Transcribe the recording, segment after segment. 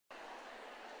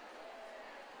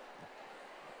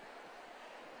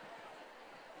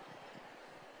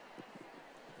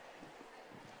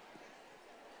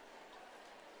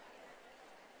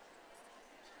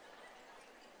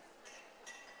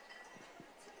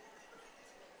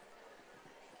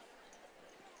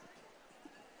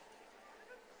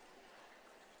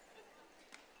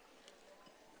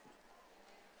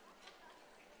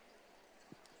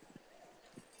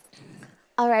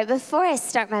All right, before I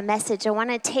start my message, I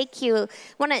want to tell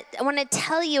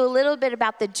you a little bit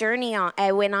about the journey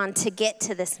I went on to get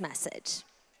to this message.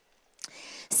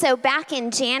 So back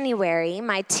in January,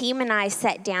 my team and I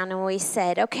sat down and we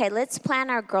said, okay, let's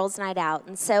plan our girls' night out.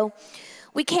 And so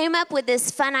we came up with this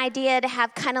fun idea to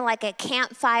have kind of like a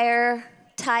campfire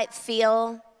type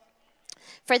feel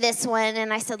for this one.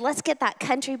 And I said, let's get that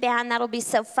country band. That'll be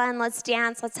so fun. Let's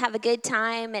dance. Let's have a good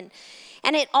time. And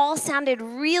it all sounded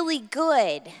really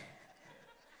good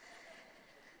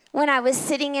when I was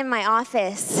sitting in my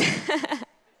office.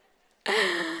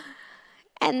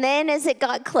 And then as it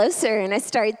got closer and I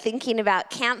started thinking about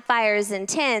campfires and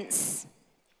tents,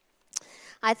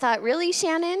 I thought, really,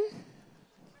 Shannon?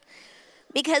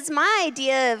 Because my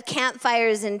idea of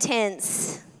campfires and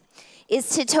tents is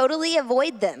to totally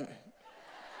avoid them.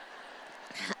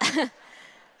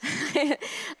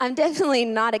 I'm definitely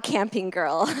not a camping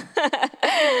girl.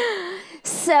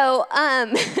 So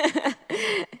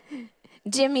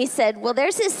Jimmy said, well,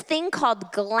 there's this thing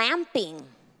called glamping.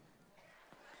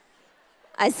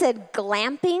 I said,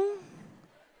 glamping?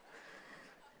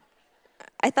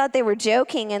 I thought they were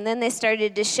joking, and then they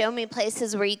started to show me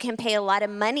places where you can pay a lot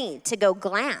of money to go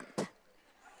glamp.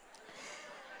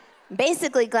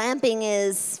 Basically, glamping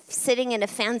is sitting in a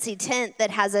fancy tent that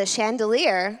has a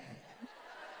chandelier.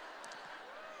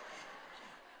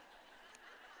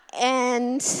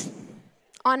 And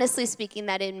honestly speaking,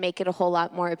 that didn't make it a whole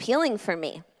lot more appealing for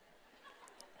me.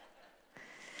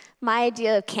 My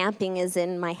idea of camping is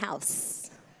in my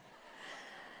house.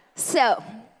 So,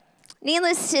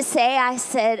 needless to say, I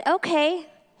said, okay,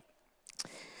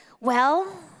 well,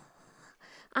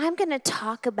 I'm going to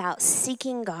talk about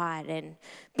seeking God and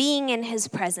being in His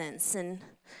presence. And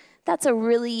that's a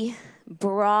really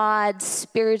broad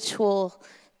spiritual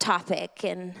topic,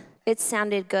 and it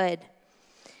sounded good.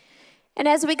 And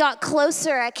as we got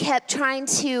closer, I kept trying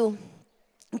to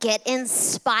get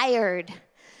inspired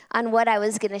on what I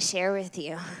was going to share with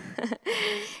you.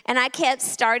 And I kept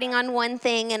starting on one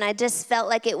thing, and I just felt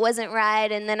like it wasn't right,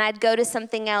 and then I'd go to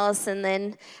something else, and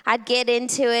then I'd get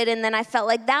into it, and then I felt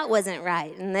like that wasn't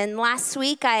right. And then last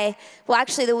week,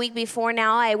 actually the week before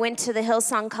now, I went to the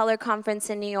Hillsong Color Conference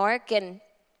in New York, and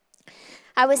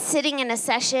I was sitting in a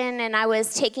session, and I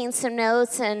was taking some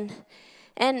notes, and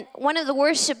one of the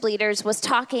worship leaders was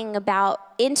talking about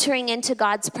entering into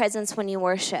God's presence when you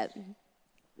worship.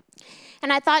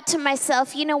 And I thought to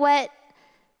myself, you know what?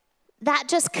 That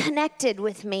just connected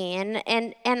with me. And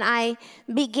I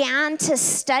began to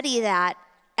study that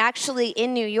actually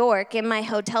in New York in my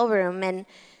hotel room. And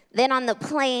then on the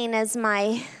plane as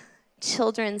my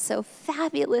children so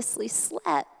fabulously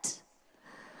slept.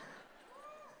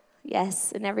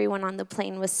 Yes, and everyone on the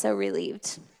plane was so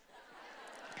relieved.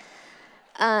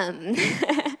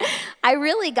 I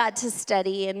really got to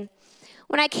study, and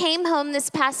when I came home this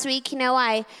past week,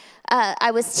 I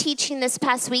was teaching this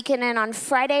past weekend, and on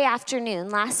Friday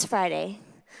afternoon, last Friday,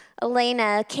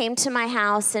 Elena came to my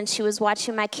house, and she was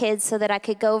watching my kids so that I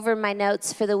could go over my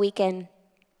notes for the weekend.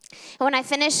 And when I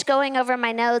finished going over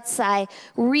my notes, I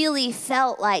really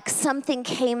felt like something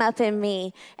came up in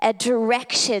me, a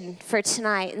direction for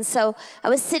tonight. And so I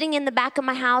was sitting in the back of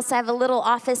my house. I have a little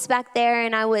office back there,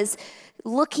 and I was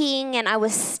looking and I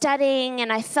was studying,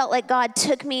 and I felt like God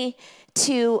took me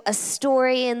to a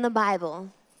story in the Bible.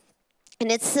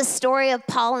 And it's the story of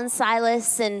Paul and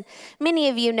Silas, and many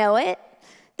of you know it.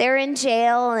 They're in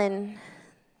jail, and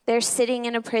they're sitting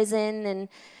in a prison, and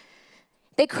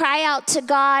they cry out to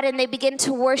God, and they begin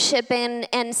to worship,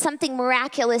 and something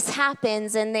miraculous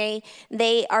happens, and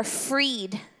they are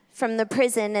freed from the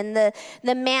prison. And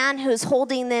the man who's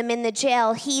holding them in the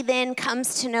jail, he then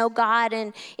comes to know God,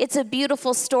 and it's a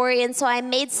beautiful story. And so I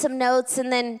made some notes,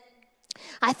 and then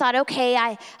I thought, okay,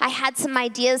 I had some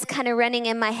ideas kind of running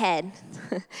in my head.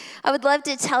 I would love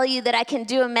to tell you that I can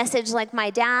do a message like my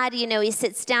dad. He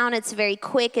sits down, it's very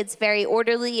quick, it's very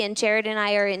orderly, and Jared and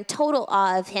I are in total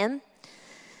awe of him.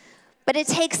 But it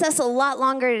takes us a lot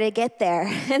longer to get there.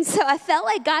 And so I felt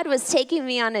like God was taking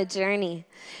me on a journey.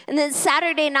 And then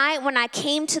Saturday night when I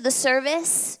came to the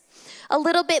service, a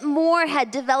little bit more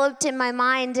had developed in my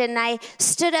mind, and I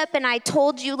stood up and I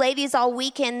told you ladies all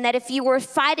weekend that if you were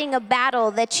fighting a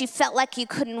battle that you felt like you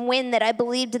couldn't win, that I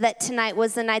believed that tonight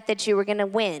was the night that you were going to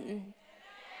win.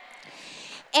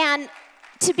 And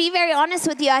to be very honest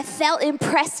with you, I felt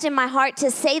impressed in my heart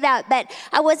to say that, but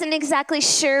I wasn't exactly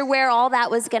sure where all that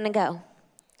was going to go.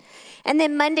 And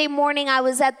then Monday morning, I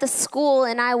was at the school,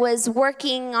 and I was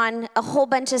working on a whole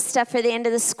bunch of stuff for the end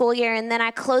of the school year, and then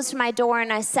I closed my door,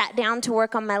 and I sat down to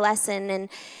work on my lesson,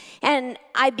 And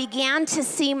I began to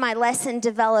see my lesson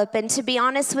develop. And to be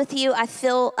honest with you, I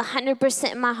feel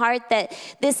 100% in my heart that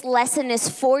this lesson is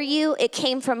for you. It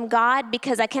came from God,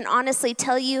 because I can honestly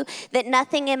tell you that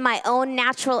nothing in my own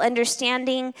natural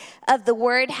understanding of the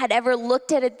word had ever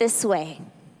looked at it this way.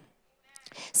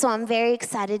 So I'm very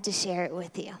excited to share it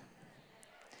with you.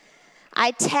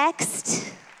 I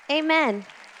text my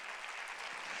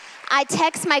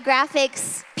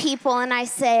graphics people and I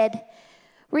said,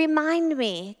 remind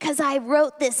me, because I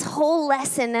wrote this whole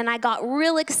lesson and I got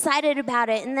real excited about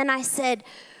it. And then I said,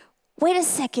 wait a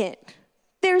second,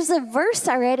 there's a verse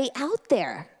already out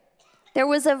there. There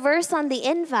was a verse on the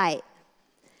invite.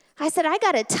 I said, I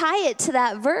got to tie it to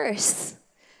that verse.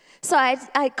 So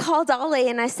I called Ale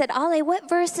and I said, Ale, what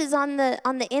verse is on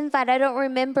the invite? I don't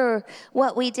remember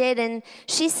what we did. And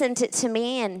she sent it to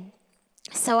me, and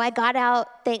so I got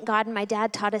out. Thank God my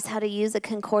dad taught us how to use a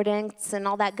concordance and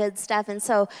all that good stuff. And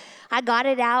so I got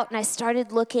it out and I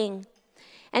started looking.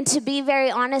 And to be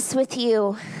very honest with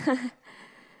you,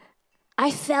 I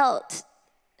felt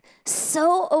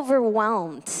so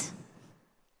overwhelmed.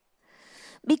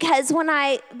 Because when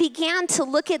I began to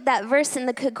look at that verse in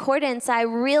the concordance, I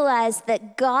realized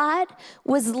that God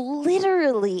was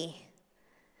literally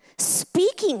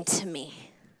speaking to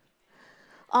me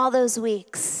all those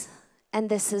weeks, and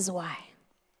this is why.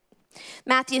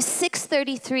 Matthew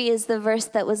 6:33 is the verse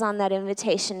that was on that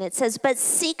invitation. It says, but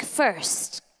seek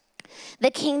first the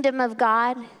kingdom of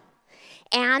God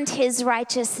and his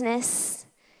righteousness,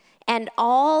 and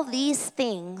all these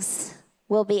things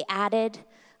will be added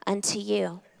unto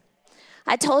you.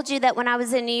 I told you that when I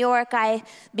was in New York, I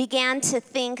began to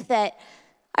think that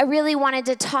I really wanted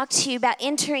to talk to you about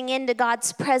entering into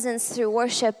God's presence through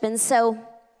worship. And so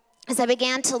as I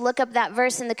began to look up that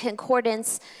verse in the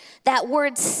concordance, that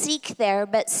word seek there,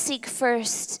 but seek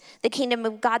first the kingdom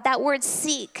of God, that word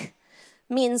seek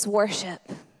means worship.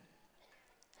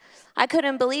 I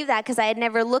couldn't believe that because I had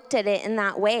never looked at it in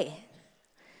that way.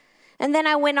 And then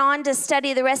I went on to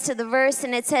study the rest of the verse,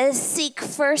 and it says, seek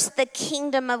first the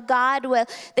kingdom of God. Well,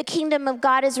 the kingdom of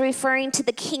God is referring to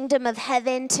the kingdom of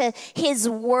heaven, to his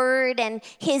word and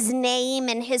his name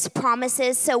and his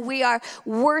promises. So we are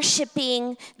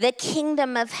worshiping the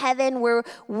kingdom of heaven. We're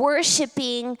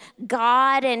worshiping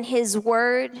God and his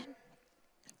word.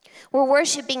 We're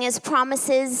worshiping his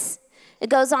promises. It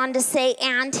goes on to say,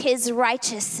 and his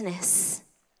righteousness.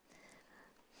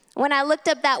 When I looked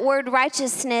up that word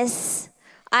righteousness,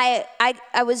 I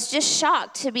was just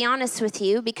shocked, to be honest with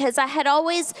you, because I had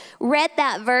always read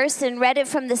that verse and read it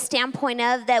from the standpoint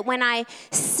of that when I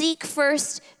seek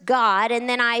first God and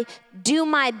then I do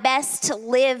my best to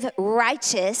live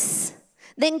righteous,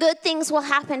 then good things will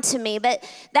happen to me. But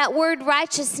that word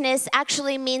righteousness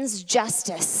actually means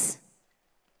justice.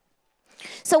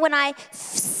 So when I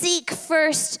seek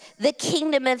first the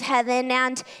kingdom of heaven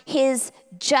and his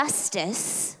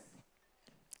justice,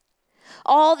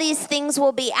 all these things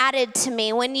will be added to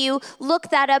me. When you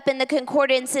look that up in the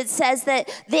concordance, it says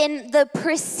that then the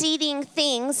preceding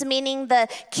things, meaning the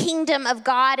kingdom of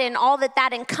God and all that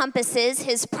that encompasses,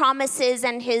 his promises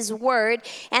and his word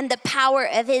and the power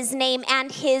of his name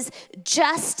and his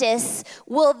justice,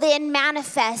 will then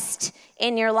manifest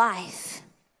in your life.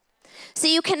 So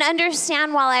you can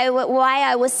understand why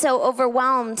I was so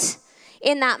overwhelmed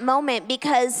in that moment,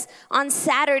 because on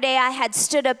Saturday I had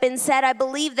stood up and said, I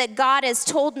believe that God has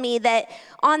told me that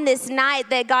on this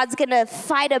night that God's going to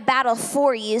fight a battle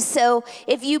for you. So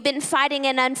if you've been fighting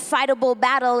an unfightable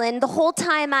battle, and the whole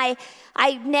time I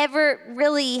never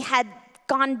really had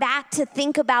gone back to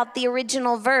think about the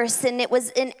original verse, and it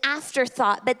was an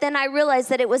afterthought, but then I realized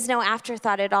that it was no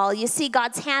afterthought at all. You see,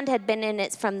 God's hand had been in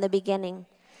it from the beginning.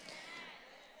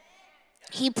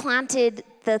 He planted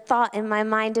the thought in my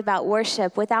mind about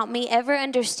worship without me ever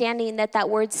understanding that that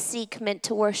word seek meant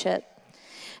to worship.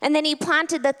 And then he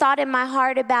planted the thought in my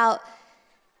heart about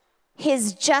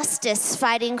his justice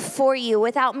fighting for you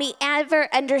without me ever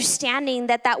understanding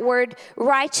that that word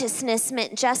righteousness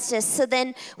meant justice. So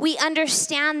then we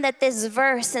understand that this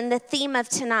verse and the theme of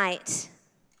tonight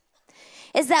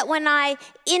is that when I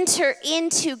enter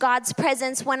into God's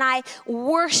presence, when I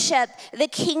worship the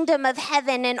kingdom of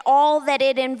heaven and all that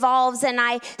it involves, and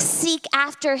I seek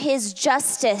after his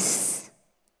justice,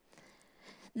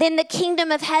 then the kingdom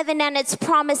of heaven and its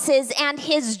promises and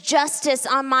his justice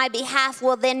on my behalf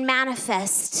will then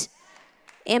manifest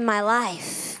in my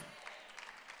life.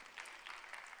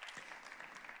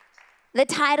 The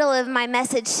title of my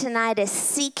message tonight is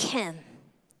Seek Him.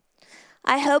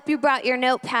 I hope you brought your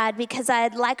notepad, because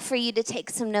I'd like for you to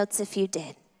take some notes if you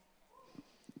did.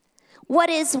 What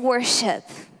is worship?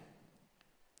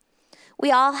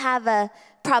 We all have a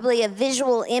probably a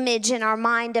visual image in our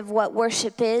mind of what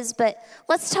worship is, but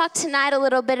let's talk tonight a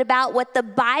little bit about what the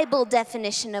Bible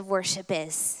definition of worship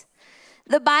is.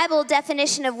 The Bible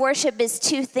definition of worship is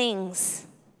two things.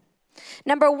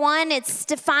 Number one, it's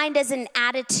defined as an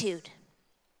attitude.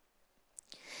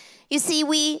 You see,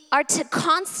 we are to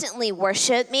constantly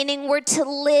worship, meaning we're to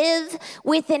live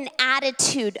with an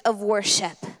attitude of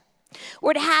worship.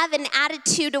 We're to have an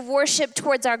attitude of worship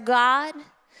towards our God,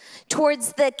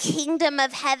 towards the kingdom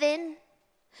of heaven,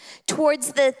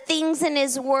 towards the things in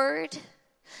His Word,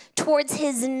 towards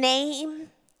His name.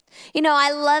 You know,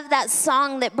 I love that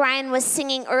song that Brian was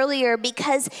singing earlier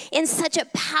because in such a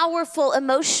powerful,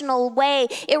 emotional way,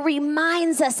 it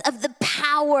reminds us of the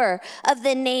power of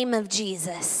the name of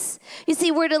Jesus. You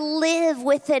see, we're to live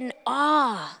with an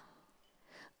awe,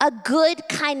 a good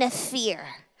kind of fear,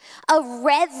 a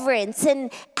reverence, an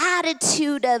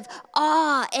attitude of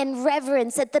awe and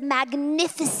reverence at the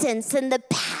magnificence and the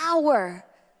power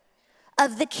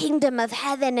of the kingdom of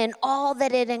heaven and all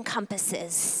that it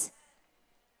encompasses.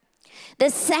 The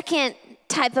second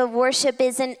type of worship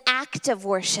is an act of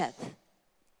worship.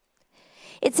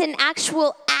 It's an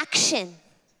actual action.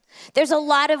 There's a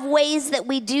lot of ways that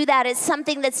we do that. It's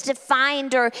something that's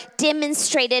defined or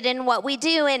demonstrated in what we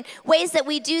do. And ways that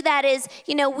we do that is,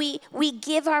 you know, we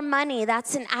give our money.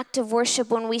 That's an act of worship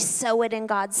when we sow it in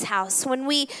God's house. When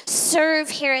we serve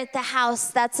here at the house,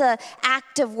 that's an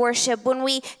act of worship. When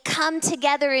we come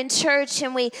together in church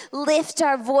and we lift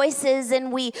our voices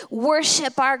and we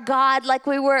worship our God like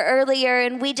we were earlier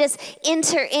and we just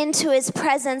enter into His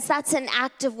presence, that's an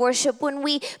act of worship. When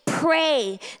we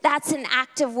pray, that's an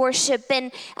act of worship.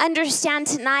 And understand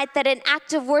tonight that an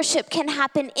act of worship can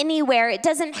happen anywhere. It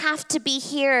doesn't have to be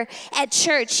here at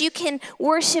church. You can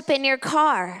worship in your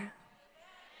car.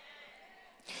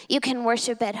 You can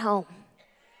worship at home.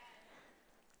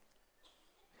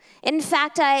 In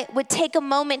fact, I would take a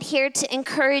moment here to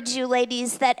encourage you,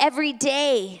 ladies, that every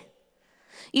day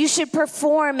you should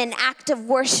perform an act of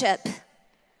worship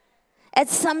at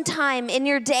some time in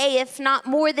your day, if not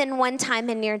more than one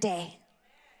time in your day.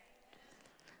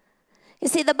 You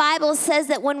see, the Bible says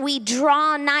that when we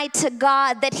draw nigh to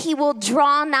God, that He will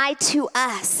draw nigh to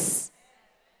us.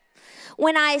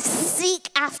 When I seek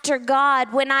after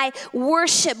God, when I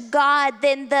worship God,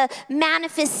 then the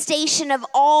manifestation of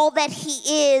all that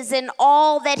He is and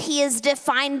all that He is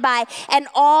defined by and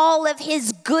all of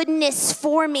His goodness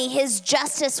for me, His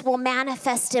justice will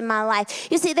manifest in my life.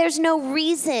 You see, there's no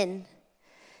reason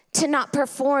to not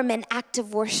perform an act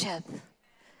of worship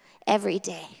every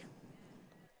day.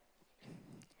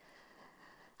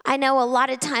 I know a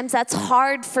lot of times that's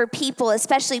hard for people,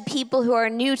 especially people who are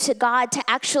new to God, to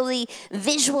actually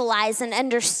visualize and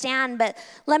understand. But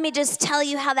let me just tell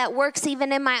you how that works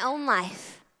even in my own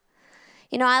life.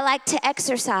 You know, I like to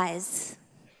exercise.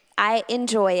 I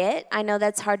enjoy it. I know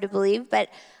that's hard to believe, but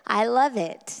I love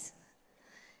it.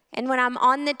 And when I'm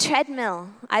on the treadmill,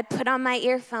 I put on my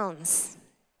earphones.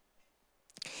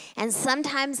 And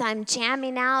sometimes I'm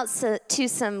jamming out to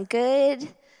some good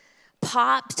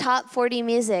pop, top 40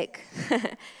 music.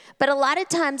 But a lot of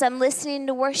times I'm listening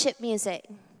to worship music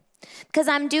because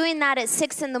I'm doing that at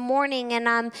 6 in the morning and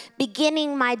I'm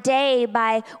beginning my day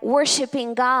by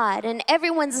worshiping God. And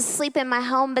everyone's asleep in my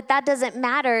home, but that doesn't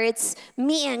matter. It's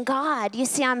me and God. You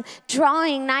see, I'm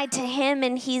drawing nigh to Him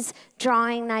and He's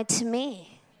drawing nigh to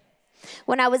me.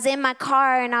 When I was in my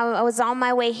car and I was on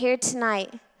my way here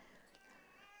tonight,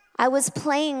 I was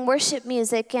playing worship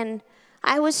music and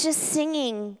I was just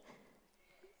singing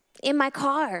in my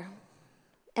car.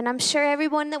 And I'm sure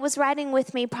everyone that was riding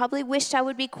with me probably wished I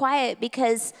would be quiet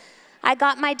because I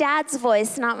got my dad's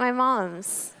voice, not my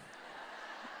mom's.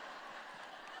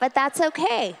 But that's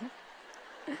okay.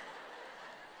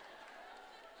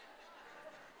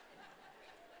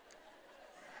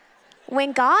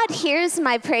 When God hears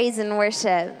my praise and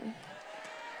worship,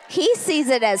 He sees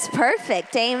it as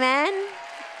perfect. Amen.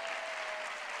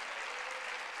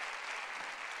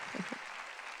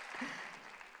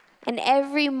 And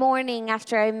every morning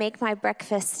after I make my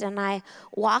breakfast and I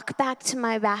walk back to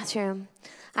my bathroom,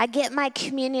 I get my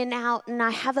communion out and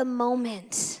I have a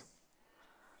moment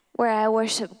where I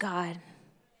worship God.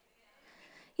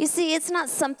 You see, it's not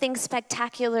something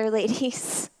spectacular,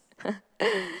 ladies.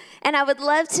 And I would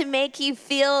love to make you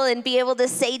feel and be able to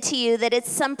say to you that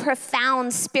it's some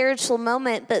profound spiritual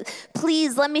moment, but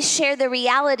please let me share the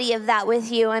reality of that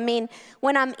with you. I mean,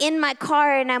 when I'm in my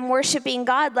car and I'm worshiping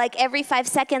God, like every 5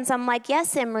 seconds, I'm like,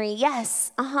 yes, Emery,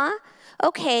 yes,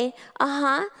 okay,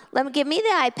 give me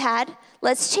the iPad,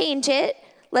 let's change it.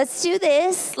 Let's do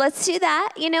this, let's do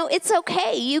that. You know, it's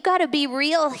okay. You got to be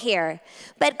real here.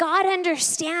 But God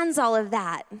understands all of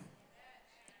that.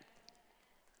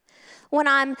 When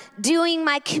I'm doing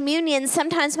my communion,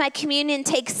 sometimes my communion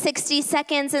takes 60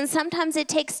 seconds and sometimes it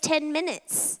takes 10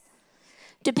 minutes,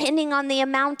 depending on the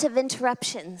amount of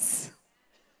interruptions.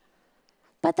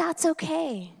 But that's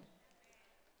okay.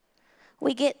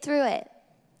 We get through it.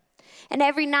 And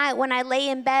every night when I lay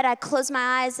in bed, I close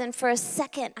my eyes and for a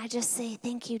second, I just say,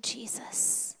 thank you,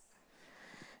 Jesus.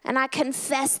 And I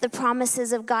confess the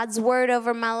promises of God's word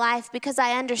over my life because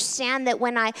I understand that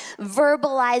when I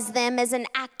verbalize them as an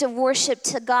act of worship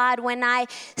to God, when I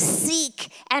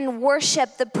seek and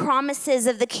worship the promises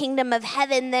of the kingdom of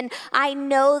heaven, then I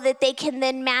know that they can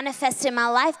then manifest in my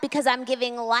life because I'm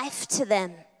giving life to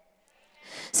them.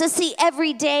 So see,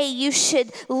 every day you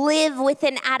should live with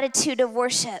an attitude of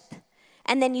worship,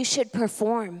 and then you should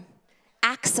perform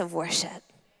acts of worship.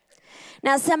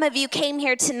 Now, some of you came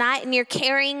here tonight and you're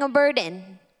carrying a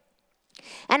burden.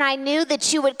 And I knew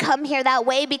that you would come here that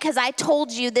way because I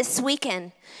told you this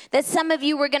weekend that some of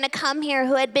you were going to come here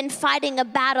who had been fighting a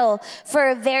battle for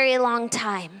a very long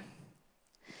time.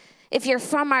 If you're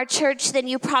from our church, then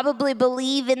you probably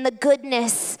believe in the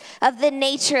goodness of the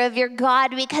nature of your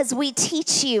God because we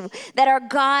teach you that our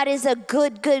God is a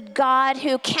good, good God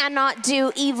who cannot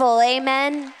do evil.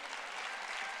 Amen?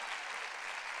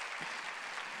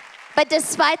 But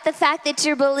despite the fact that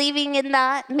you're believing in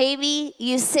that, maybe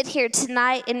you sit here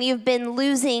tonight and you've been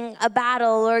losing a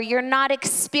battle or you're not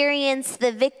experiencing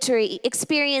the victory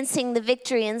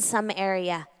in some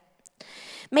area.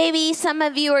 Maybe some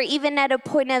of you are even at a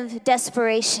point of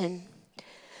desperation.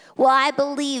 Well, I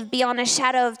believe beyond a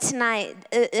shadow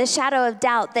of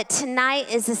doubt that tonight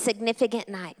is a significant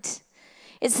night.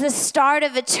 It's the start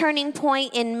of a turning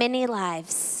point in many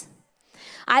lives.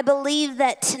 I believe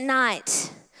that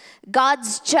tonight,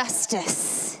 God's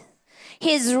justice,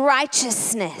 his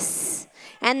righteousness,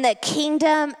 and the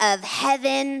kingdom of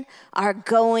heaven are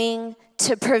going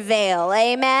to prevail.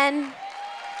 Amen?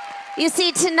 You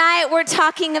see, tonight we're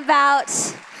talking about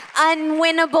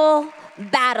unwinnable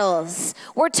battles.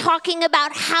 We're talking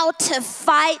about how to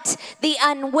fight the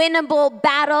unwinnable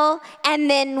battle and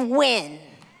then win.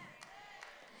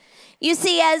 You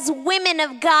see, as women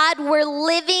of God, we're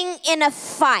living in a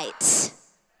fight.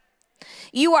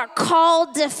 You are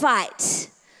called to fight.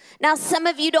 Now, some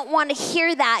of you don't want to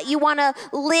hear that. You want to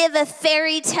live a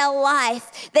fairy tale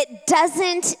life that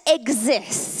doesn't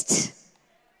exist.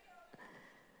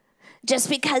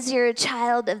 Just because you're a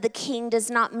child of the King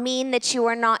does not mean that you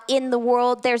are not in the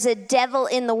world. There's a devil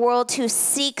in the world who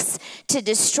seeks to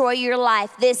destroy your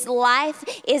life. This life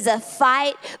is a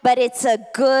fight, but it's a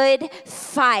good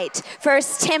fight. 1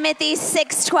 Timothy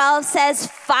 6:12 says,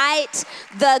 fight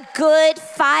the good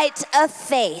fight of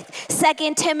faith.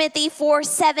 2 Timothy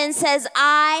 4:7 says,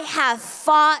 I have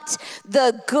fought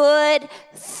the good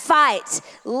fight.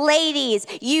 Ladies,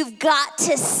 you've got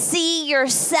to see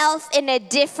yourself in a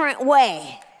different way.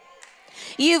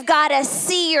 You've got to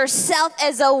see yourself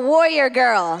as a warrior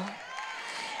girl.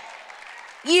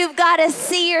 You've got to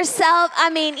see yourself,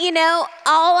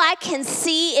 all I can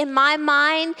see in my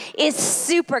mind is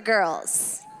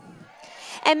Supergirls.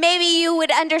 And maybe you would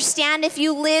understand if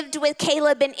you lived with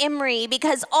Caleb and Emery,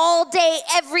 because all day,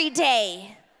 every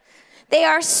day, they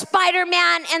are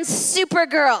Spider-Man and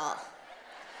Supergirl.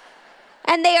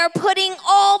 And they are putting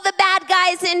all the bad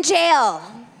guys in jail.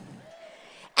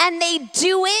 And they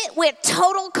do it with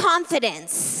total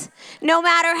confidence, no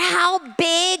matter how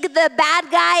big the bad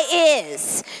guy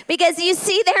is. Because you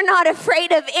see, they're not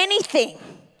afraid of anything.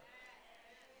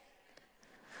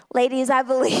 Ladies, I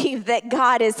believe that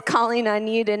God is calling on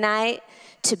you tonight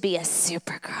to be a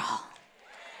Supergirl.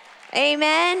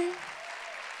 Amen.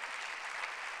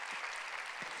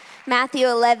 Matthew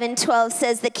 11:12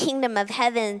 says, the kingdom of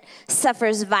heaven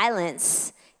suffers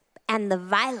violence, and the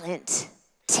violent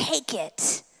take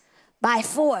it by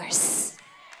force.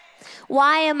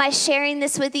 Why am I sharing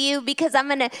this with you? Because I'm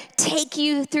going to take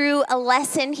you through a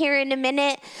lesson here in a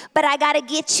minute, but I got to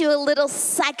get you a little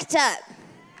psyched up.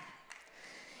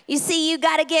 You see, you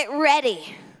got to get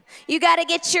ready. You got to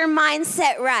get your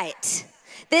mindset right.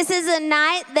 This is a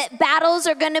night that battles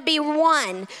are going to be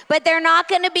won, but they're not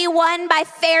going to be won by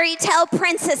fairy tale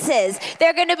princesses.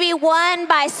 They're going to be won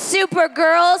by super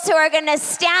girls who are going to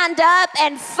stand up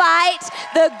and fight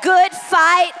the good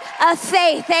fight of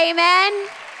faith. Amen?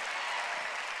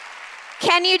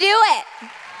 Can you do it?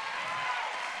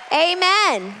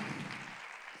 Amen.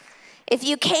 If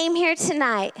you came here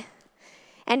tonight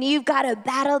and you've got a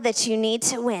battle that you need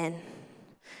to win,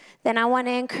 then I want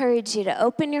to encourage you to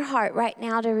open your heart right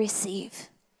now to receive.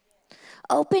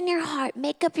 Open your heart.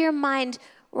 Make up your mind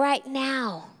right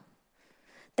now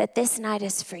that this night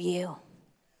is for you.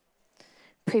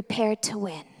 Prepare to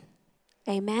win.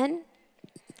 Amen?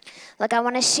 Look, I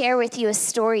want to share with you a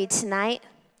story tonight.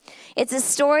 It's a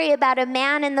story about a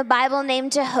man in the Bible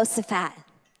named Jehoshaphat.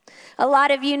 A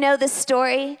lot of you know the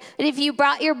story, but if you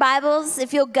brought your Bibles,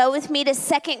 if you'll go with me to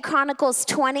 2 Chronicles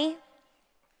 20,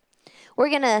 we're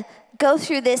going to go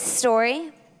through this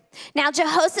story. Now,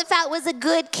 Jehoshaphat was a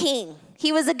good king.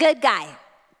 He was a good guy.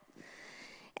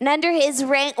 And under his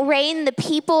reign, the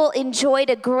people enjoyed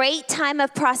a great time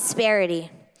of prosperity.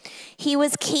 He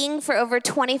was king for over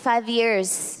 25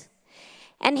 years,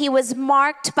 and he was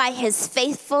marked by his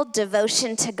faithful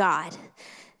devotion to God.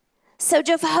 So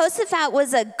Jehoshaphat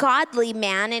was a godly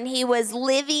man, and he was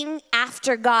living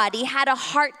after God. He had a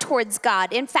heart towards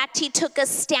God. In fact, he took a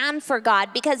stand for God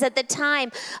because at the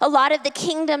time, a lot of the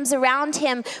kingdoms around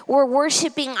him were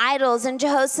worshiping idols. And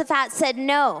Jehoshaphat said,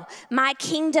 no, my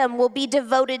kingdom will be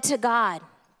devoted to God.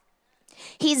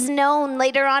 He's known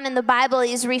later on in the Bible,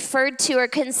 he's referred to or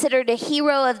considered a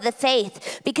hero of the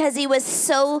faith because he was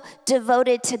so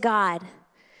devoted to God.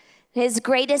 His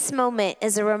greatest moment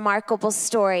is a remarkable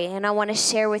story, and I want to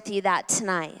share with you that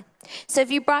tonight. So if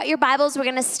you brought your Bibles, we're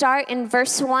going to start in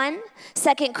verse 1,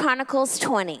 2 Chronicles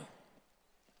 20.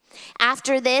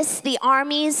 After this, the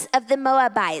armies of the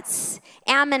Moabites,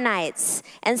 Ammonites,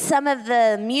 and some of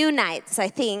the Meunites, I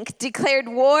think, declared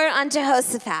war on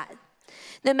Jehoshaphat.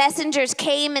 The messengers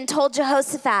came and told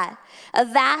Jehoshaphat, a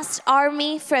vast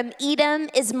army from Edom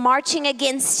is marching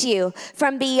against you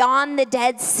from beyond the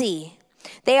Dead Sea.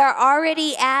 They are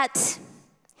already at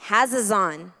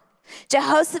Hazazon.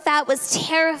 Jehoshaphat was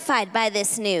terrified by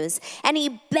this news, and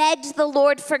he begged the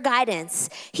Lord for guidance.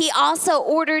 He also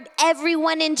ordered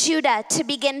everyone in Judah to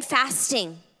begin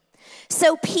fasting.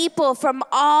 So people from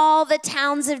all the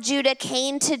towns of Judah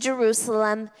came to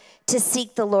Jerusalem to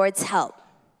seek the Lord's help.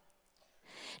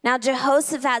 Now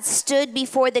Jehoshaphat stood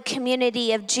before the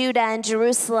community of Judah and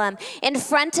Jerusalem in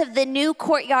front of the new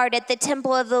courtyard at the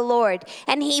temple of the Lord.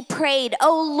 And he prayed,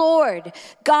 O Lord,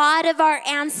 God of our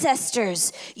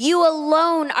ancestors, you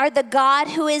alone are the God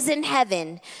who is in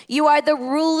heaven. You are the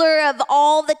ruler of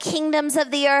all the kingdoms of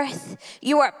the earth.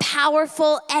 You are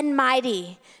powerful and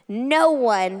mighty. No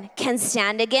one can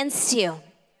stand against you.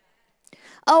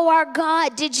 Oh, our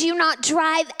God, did you not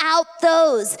drive out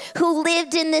those who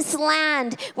lived in this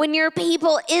land when your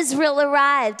people Israel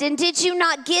arrived? And did you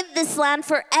not give this land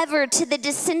forever to the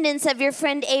descendants of your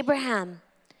friend Abraham?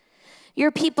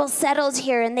 Your people settled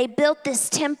here, and they built this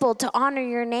temple to honor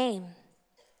your name.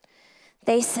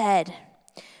 They said,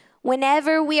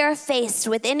 whenever we are faced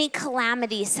with any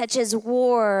calamity such as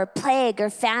war, or plague, or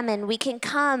famine, we can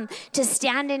come to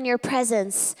stand in your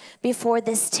presence before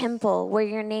this temple where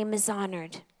your name is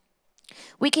honored.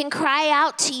 We can cry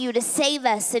out to you to save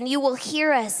us, and you will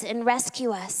hear us and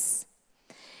rescue us.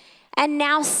 And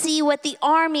now see what the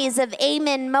armies of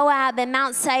Ammon, Moab, and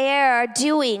Mount Seir are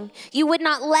doing. You would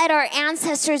not let our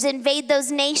ancestors invade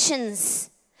those nations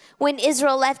when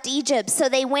Israel left Egypt, so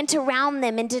they went around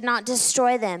them and did not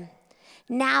destroy them.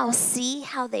 Now see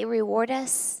how they reward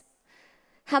us.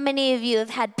 How many of you have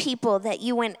had people that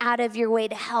you went out of your way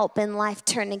to help and life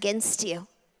turn against you?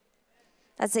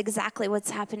 That's exactly what's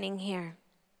happening here.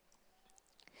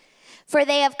 For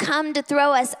they have come to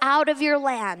throw us out of your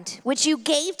land, which you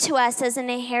gave to us as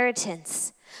an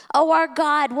inheritance. Oh, our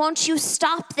God, won't you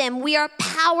stop them? We are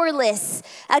powerless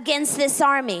against this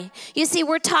army. You see,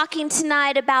 we're talking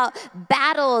tonight about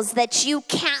battles that you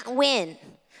can't win.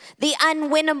 The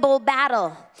unwinnable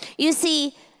battle. You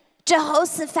see,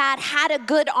 Jehoshaphat had a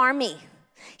good army.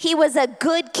 He was a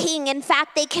good king. In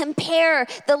fact, they compare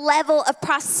the level of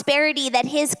prosperity that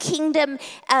his kingdom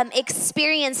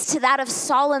experienced to that of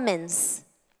Solomon's.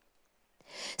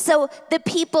 So the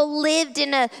people lived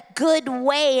in a good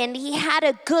way, and he had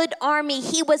a good army.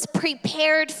 He was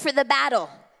prepared for the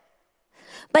battle.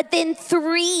 But then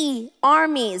 3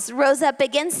 armies rose up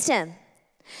against him.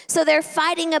 So they're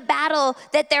fighting a battle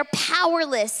that they're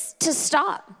powerless to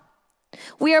stop.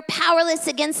 We are powerless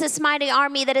against this mighty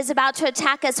army that is about to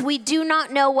attack us. We do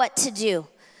not know what to do,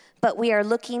 but we are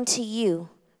looking to you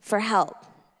for help.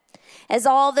 As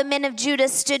all the men of Judah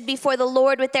stood before the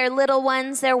Lord with their little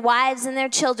ones, their wives, and their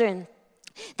children,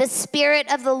 the Spirit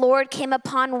of the Lord came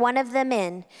upon one of the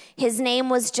men. His name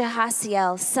was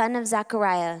Jahaziel, son of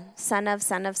Zechariah, son of.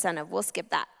 We'll skip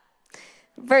that.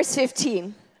 Verse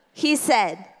 15, he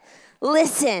said,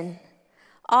 listen,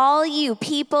 all you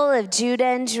people of Judah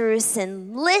and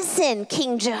Jerusalem, listen,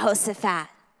 King Jehoshaphat.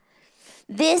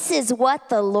 This is what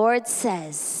the Lord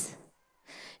says.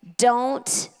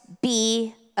 Don't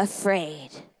be afraid.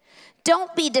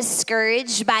 Don't be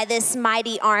discouraged by this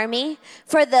mighty army,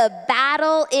 for the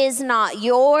battle is not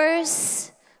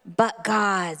yours, but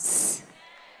God's.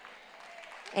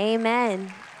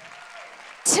 Amen.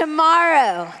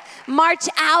 Tomorrow, march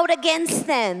out against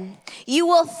them. You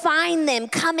will find them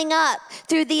coming up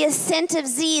through the ascent of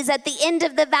Ziz at the end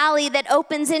of the valley that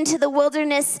opens into the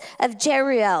wilderness of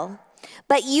Jeruel.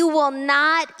 But you will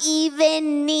not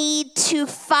even need to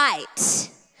fight.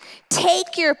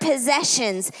 Take your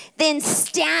possessions, then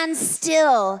stand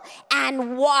still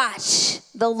and watch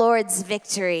the Lord's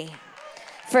victory.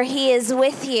 For he is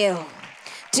with you.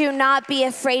 Do not be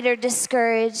afraid or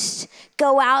discouraged.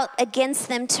 Go out against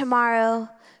them tomorrow,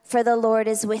 for the Lord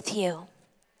is with you.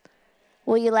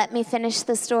 Will you let me finish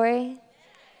the story?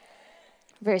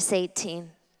 Verse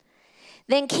 18.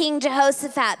 Then King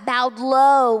Jehoshaphat bowed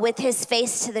low with his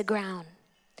face to the ground.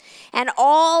 And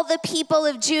all the people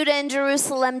of Judah and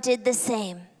Jerusalem did the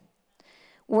same,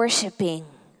 worshiping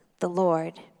the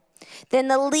Lord. Then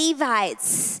the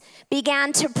Levites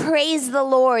began to praise the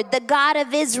Lord, the God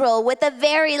of Israel, with a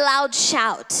very loud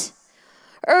shout.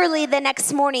 Early the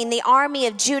next morning, the army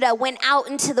of Judah went out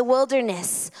into the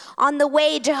wilderness. On the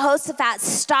way, Jehoshaphat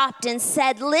stopped and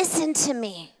said, "Listen to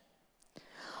me.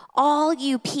 All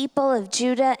you people of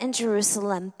Judah and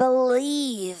Jerusalem,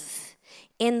 believe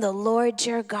in the Lord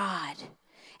your God,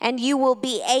 and you will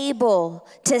be able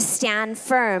to stand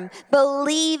firm.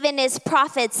 Believe in his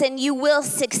prophets, and you will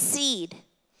succeed."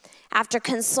 After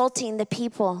consulting the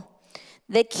people,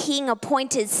 the king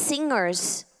appointed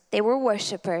singers, they were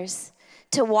worshipers,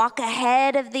 to walk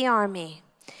ahead of the army,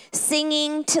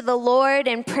 singing to the Lord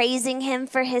and praising him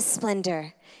for his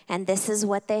splendor. And this is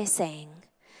what they sang: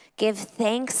 "Give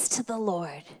thanks to the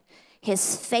Lord,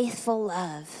 his faithful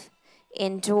love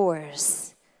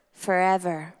endures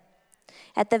forever."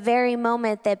 At the very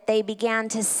moment that they began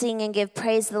to sing and give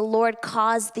praise, the Lord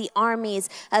caused the armies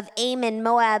of Ammon,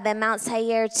 Moab, and Mount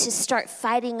Seir to start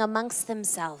fighting amongst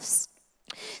themselves.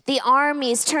 The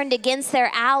armies turned against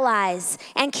their allies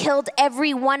and killed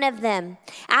every one of them.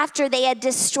 After they had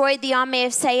destroyed the army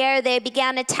of Seir, they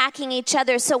began attacking each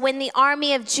other. So when the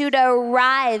army of Judah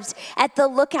arrived at the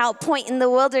lookout point in the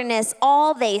wilderness,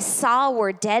 all they saw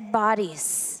were dead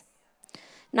bodies.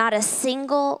 Not a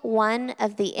single one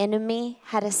of the enemy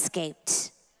had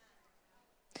escaped.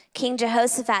 King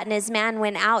Jehoshaphat and his men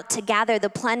went out to gather the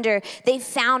plunder. They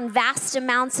found vast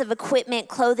amounts of equipment,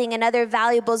 clothing, and other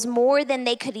valuables, more than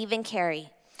they could even carry.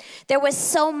 There was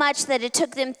so much that it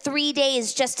took them 3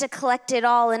 days just to collect it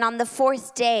all. And on the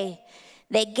 4th day,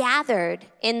 they gathered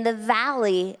in the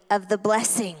valley of the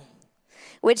blessing,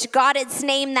 which got its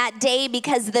name that day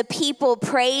because the people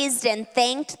praised and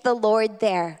thanked the Lord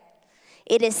there.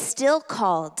 It is still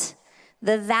called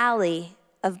the Valley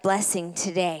of Blessing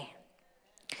today.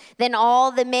 Then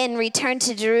all the men returned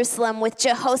to Jerusalem with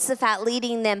Jehoshaphat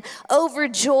leading them,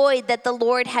 overjoyed that the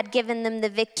Lord had given them the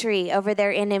victory over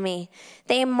their enemy.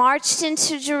 They marched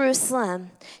into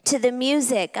Jerusalem to the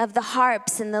music of the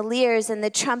harps and the lyres and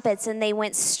the trumpets, and they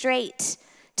went straight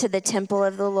to the temple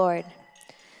of the Lord.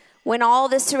 When all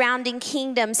the surrounding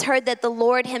kingdoms heard that the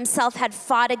Lord himself had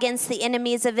fought against the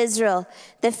enemies of Israel,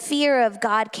 the fear of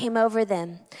God came over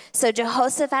them. So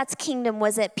Jehoshaphat's kingdom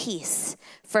was at peace,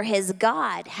 for his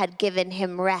God had given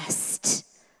him rest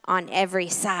on every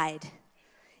side.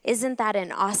 Isn't that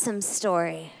an awesome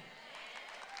story?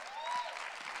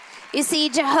 You see,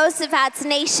 Jehoshaphat's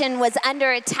nation was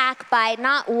under attack by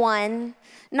not one,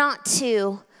 not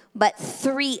two, but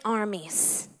 3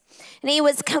 armies. And he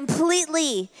was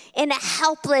completely in a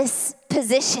helpless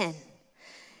position.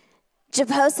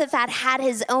 Jehoshaphat had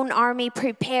his own army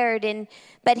prepared,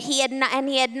 but he had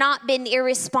not been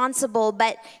irresponsible,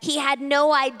 but he had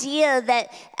no idea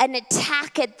that an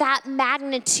attack at that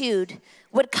magnitude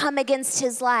would come against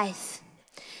his life.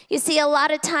 You see, a lot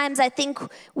of times I think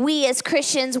we as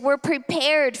Christians, we're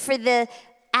prepared for the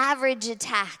average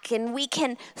attack, and we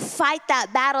can fight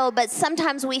that battle, but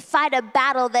sometimes we fight a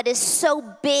battle that is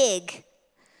so big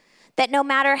that no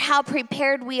matter how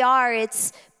prepared we are,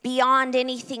 it's beyond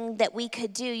anything that we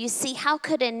could do. You see, how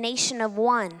could a nation of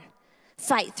one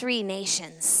fight 3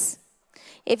 nations?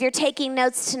 If you're taking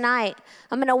notes tonight,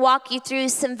 I'm going to walk you through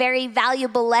some very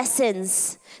valuable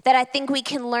lessons that I think we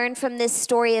can learn from this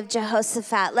story of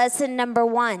Jehoshaphat. Lesson number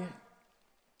 1.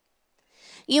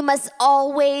 You must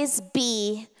always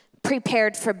be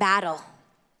prepared for battle.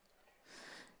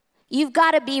 You've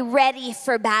got to be ready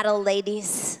for battle,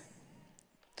 ladies.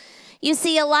 You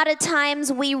see, a lot of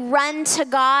times we run to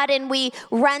God and we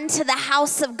run to the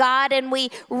house of God and we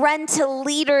run to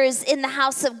leaders in the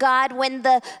house of God when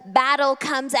the battle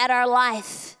comes at our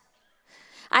life.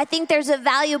 I think there's a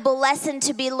valuable lesson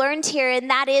to be learned here, and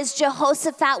that is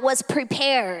Jehoshaphat was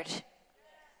prepared.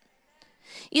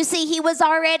 You see, he was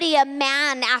already a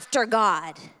man after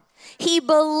God. He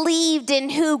believed in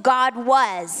who God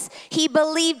was. He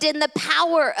believed in the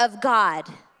power of God.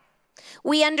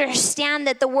 We understand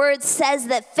that the word says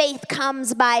that faith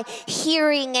comes by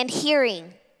hearing and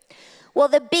hearing. Well,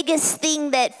 the biggest thing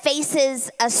that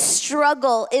faces a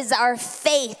struggle is our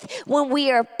faith when we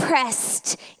are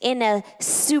pressed in a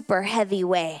super heavy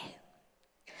way.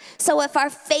 So if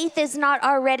our faith is not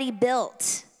already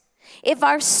built, if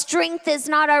our strength is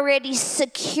not already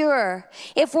secure,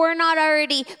 if we're not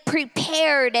already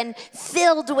prepared and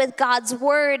filled with God's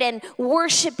word and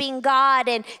worshiping God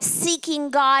and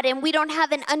seeking God, and we don't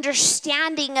have an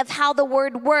understanding of how the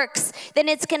word works, then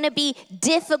it's going to be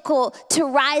difficult to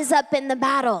rise up in the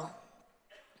battle.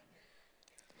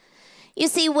 You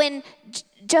see, when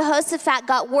Jehoshaphat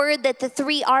got word that the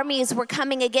 3 armies were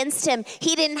coming against him,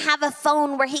 he didn't have a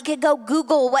phone where he could go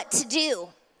Google what to do.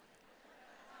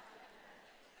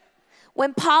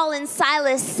 When Paul and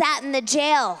Silas sat in the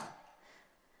jail,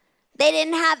 they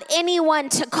didn't have anyone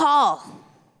to call.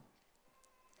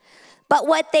 But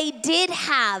what they did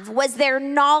have was their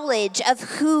knowledge of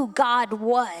who God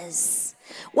was.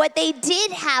 What they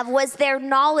did have was their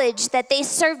knowledge that they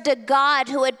served a God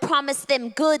who had promised them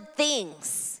good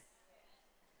things.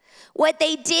 What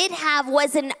they did have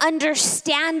was an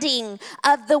understanding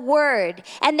of the word,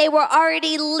 and they were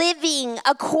already living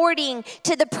according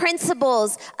to the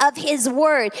principles of his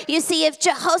word. You see, if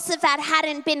Jehoshaphat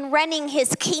hadn't been running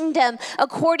his kingdom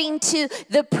according to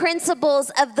the principles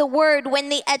of the word, when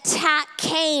the attack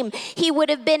came, he would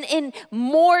have been in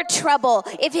more trouble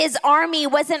if his army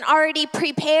wasn't already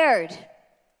prepared.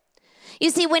 You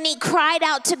see, when he cried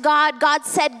out to God, God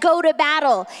said, "Go to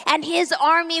battle," and his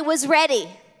army was ready.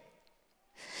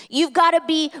 You've got to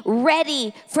be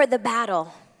ready for the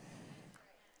battle.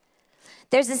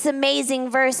 There's this amazing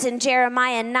verse in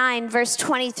Jeremiah 9, verse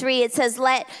 23. It says,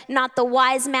 "Let not the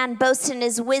wise man boast in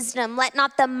his wisdom. Let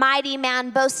not the mighty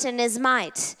man boast in his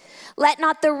might. Let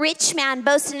not the rich man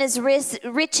boast in his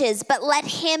riches, but let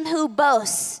him who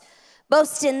boasts,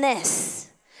 boast in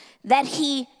this, that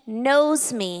he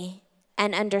knows me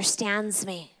and understands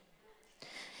me."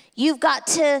 You've got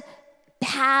to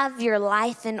have your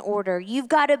life in order. You've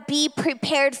got to be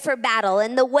prepared for battle.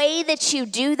 And the way that you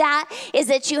do that is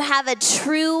that you have a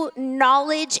true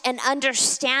knowledge and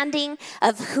understanding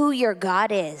of who your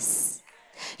God is.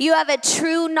 You have a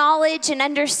true knowledge and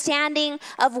understanding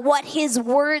of what his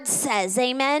word says.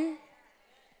 Amen?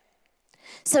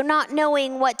 So not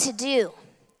knowing what to do,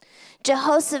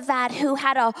 Jehoshaphat, who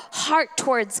had a heart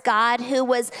towards God, who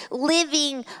was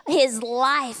living his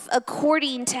life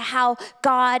according to how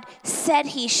God said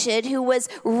he should, who was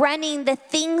running the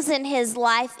things in his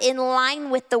life in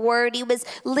line with the word, he was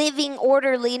living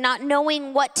orderly, not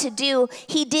knowing what to do,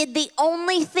 he did the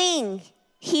only thing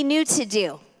he knew to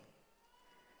do.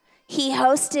 He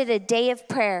hosted a day of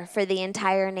prayer for the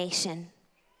entire nation.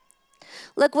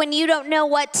 Look, when you don't know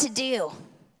what to do,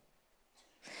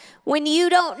 when you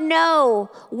don't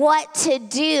know what to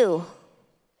do,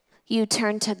 you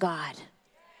turn to God.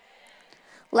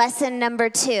 Lesson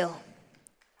number 2.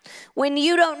 When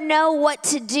you don't know what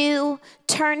to do,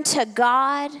 turn to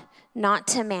God, not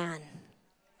to man.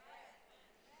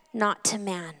 Not to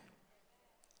man.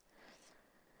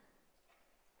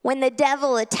 When the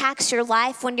devil attacks your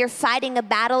life, when you're fighting a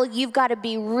battle, you've got to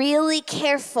be really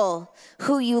careful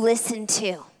who you listen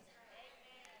to.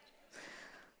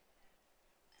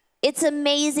 It's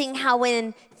amazing how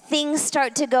when things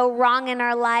start to go wrong in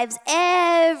our lives,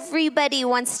 everybody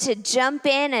wants to jump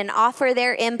in and offer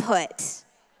their input.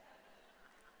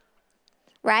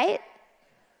 Right?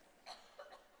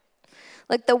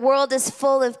 Like, the world is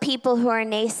full of people who are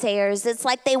naysayers. It's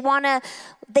like they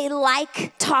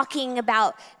like talking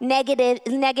about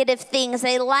negative things.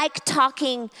 They like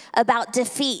talking about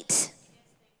defeat.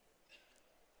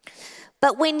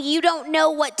 But when you don't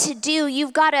know what to do,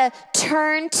 you've got to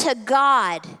turn to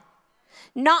God,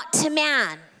 not to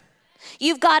man.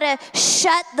 You've got to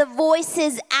shut the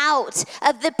voices out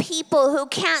of the people who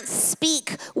can't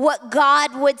speak what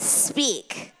God would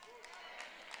speak.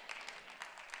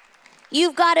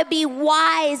 You've got to be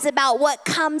wise about what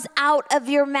comes out of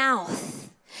your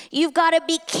mouth. You've got to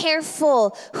be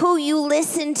careful who you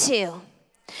listen to.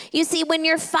 You see, when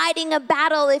you're fighting a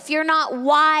battle, if you're not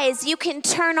wise, you can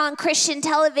turn on Christian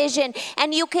television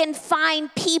and you can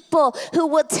find people who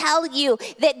will tell you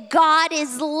that God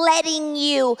is letting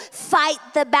you fight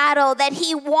the battle, that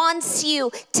he wants you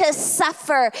to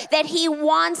suffer, that he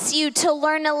wants you to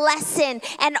learn a lesson.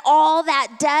 And all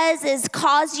that does is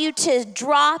cause you to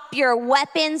drop your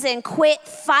weapons and quit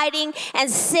fighting and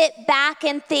sit back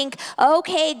and think,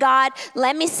 okay, God,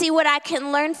 let me see what I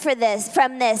can learn from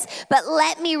this, but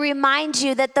let let me remind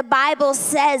you that the Bible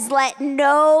says, let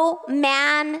no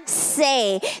man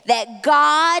say that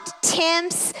God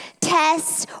tempts,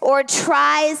 tests, or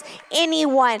tries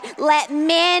anyone. Let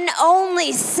men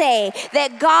only say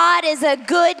that God is a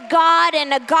good God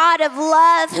and a God of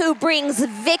love who brings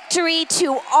victory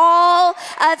to all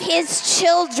of his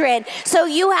children. So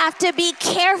you have to be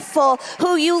careful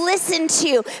who you listen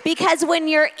to, because when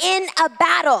you're in a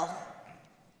battle,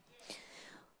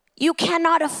 you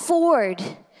cannot afford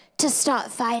to stop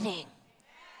fighting.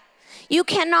 You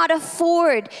cannot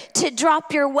afford to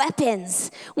drop your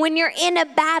weapons. When you're in a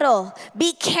battle,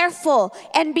 be careful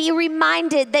and be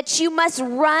reminded that you must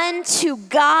run to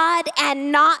God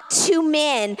and not to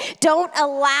men. Don't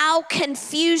allow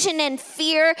confusion and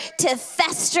fear to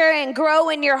fester and grow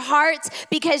in your hearts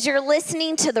because you're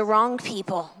listening to the wrong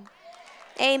people.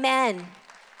 Amen.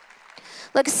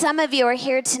 Look, some of you are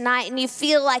here tonight and you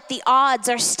feel like the odds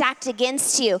are stacked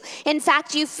against you. In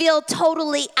fact, you feel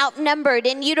totally outnumbered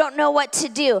and you don't know what to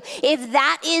do. If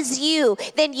that is you,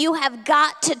 then you have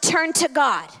got to turn to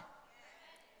God.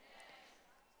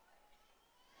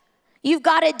 You've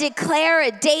got to declare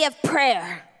a day of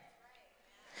prayer.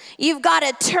 You've got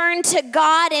to turn to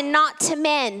God and not to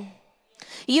men.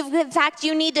 In fact,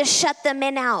 you need to shut the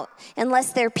men out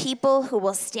unless they're people who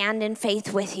will stand in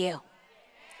faith with you.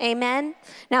 Amen.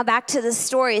 Now back to the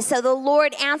story. So the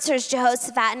Lord answers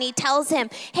Jehoshaphat and he tells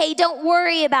him, hey, don't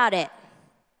worry about it.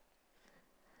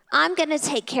 I'm going to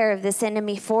take care of this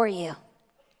enemy for you.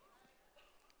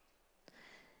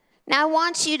 Now I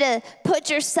want you to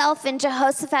put yourself in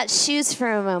Jehoshaphat's shoes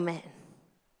for a moment.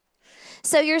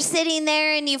 So you're sitting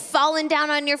there and you've fallen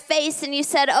down on your face and you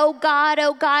said, oh God,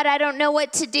 I don't know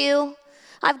what to do.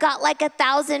 I've got like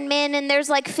 1,000 men and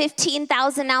there's like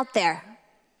 15,000 out there.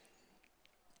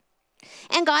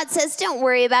 And God says, don't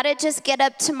worry about it. Just get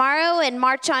up tomorrow and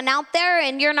march on out there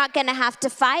and you're not going to have to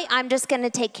fight. I'm just going to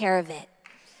take care of it.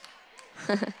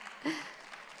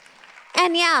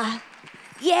 And yeah,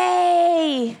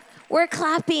 yay, we're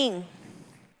clapping.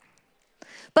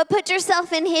 But put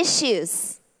yourself in his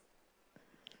shoes.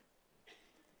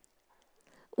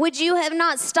 Would you have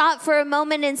not stopped for a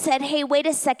moment and said, hey, wait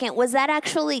a second, was that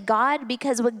actually God?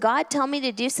 Because would God tell me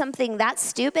to do something that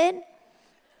stupid?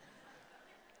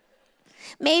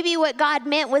 Maybe what God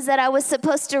meant was that I was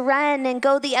supposed to run and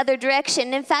go the other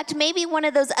direction. In fact, maybe one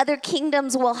of those other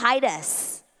kingdoms will hide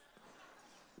us.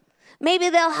 Maybe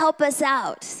they'll help us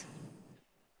out.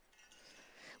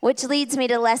 Which leads me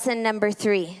to lesson number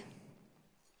 3.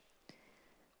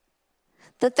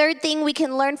 The third thing we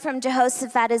can learn from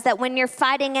Jehoshaphat is that when you're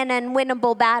fighting an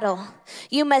unwinnable battle,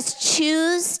 you must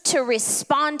choose to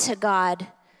respond to God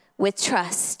with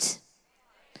trust.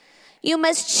 You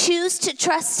must choose to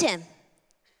trust him.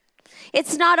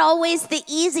 It's not always the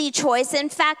easy choice. In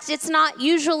fact, it's not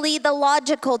usually the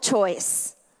logical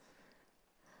choice.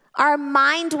 Our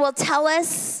mind will tell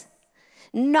us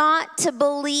not to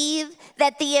believe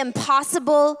that the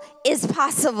impossible is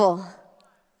possible.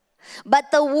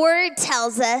 But the word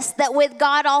tells us that with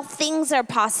God all things are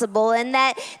possible and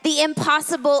that the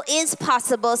impossible is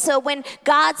possible. So when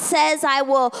God says, I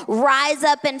will rise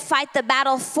up and fight the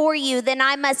battle for you, then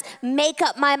I must make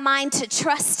up my mind to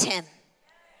trust him.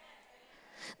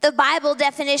 The Bible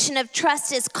definition of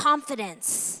trust is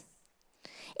confidence.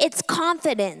 It's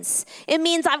confidence. It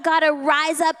means I've got to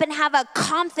rise up and have a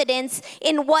confidence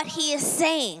in what he is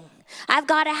saying. I've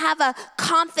got to have a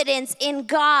confidence in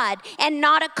God and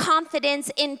not a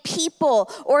confidence in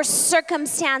people or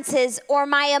circumstances or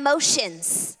my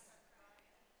emotions.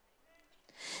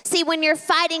 See, when you're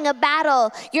fighting a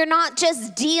battle, you're not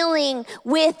just dealing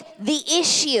with the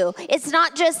issue. It's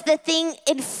not just the thing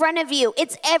in front of you.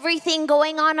 It's everything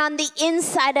going on the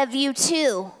inside of you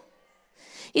too.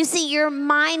 You see, your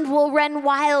mind will run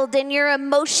wild and your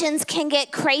emotions can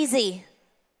get crazy.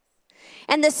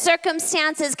 And the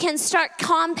circumstances can start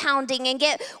compounding and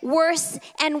get worse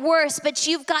and worse. But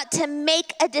you've got to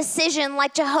make a decision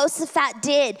like Jehoshaphat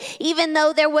did. Even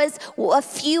though there was a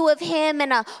few of him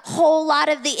and a whole lot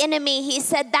of the enemy, he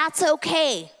said, that's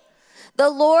okay. The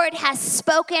Lord has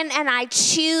spoken and I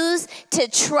choose to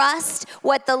trust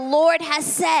what the Lord has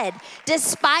said.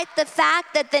 Despite the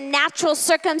fact that the natural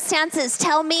circumstances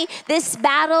tell me this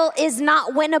battle is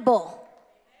not winnable,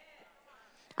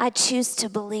 I choose to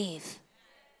believe.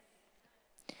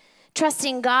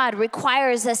 Trusting God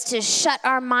requires us to shut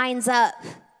our minds up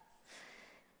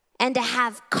and to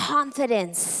have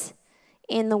confidence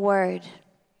in the word.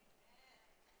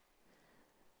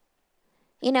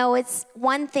 You know, it's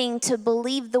one thing to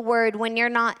believe the word when you're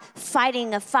not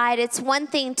fighting a fight. It's one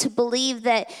thing to believe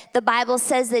that the Bible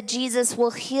says that Jesus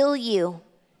will heal you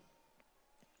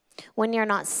when you're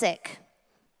not sick.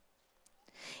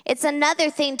 It's another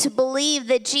thing to believe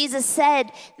that Jesus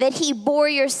said that he bore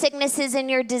your sicknesses and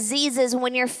your diseases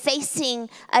when you're facing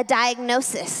a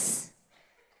diagnosis.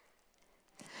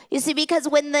 You see, because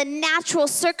when the natural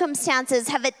circumstances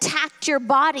have attacked your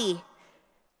body,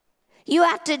 you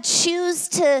have to choose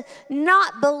to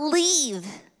not believe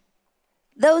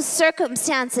those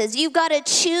circumstances. You've got to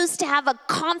choose to have a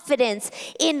confidence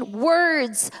in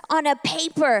words on a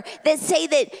paper that say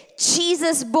that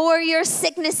Jesus bore your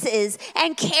sicknesses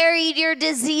and carried your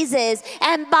diseases,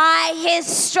 and by his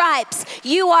stripes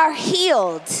you are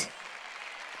healed.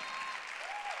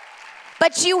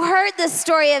 But you heard the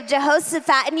story of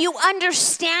Jehoshaphat, and you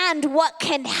understand what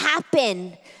can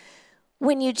happen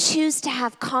when you choose to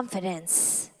have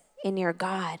confidence in your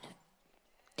God.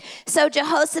 So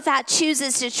Jehoshaphat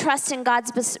chooses to trust in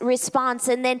God's response,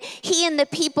 and then he and the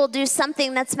people do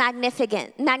something that's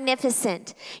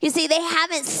magnificent. You see, they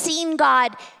haven't seen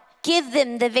God give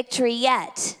them the victory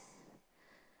yet.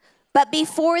 But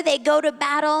before they go to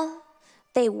battle,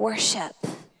 they worship.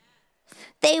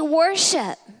 They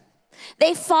worship.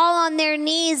 They fall on their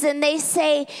knees and they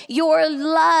say, your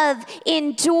love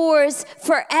endures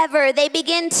forever. They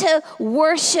begin to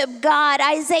worship God.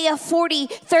 Isaiah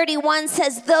 40:31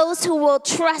 says, those who will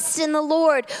trust in the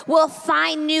Lord will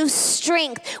find new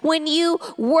strength. When you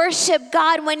worship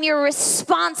God, when your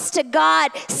response to God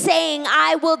saying,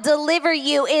 I will deliver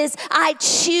you, is I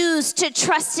choose to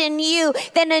trust in you,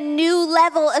 then a new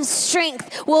level of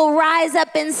strength will rise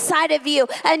up inside of you.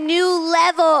 A new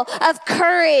level of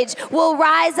courage will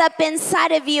rise up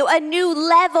inside of you. A new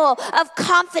level of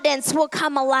confidence will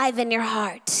come alive in your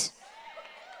heart.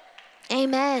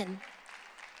 Amen.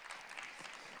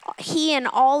 He and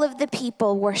all of the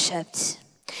people worshiped.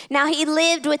 Now he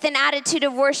lived with an attitude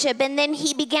of worship, and then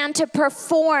he began to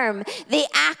perform the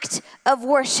act of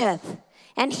worship,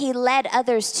 and he led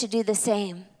others to do the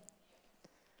same.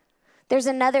 There's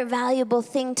another valuable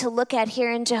thing to look at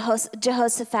here in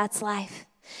Jehoshaphat's life.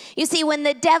 You see, when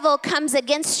the devil comes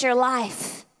against your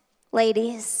life,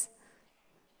 ladies,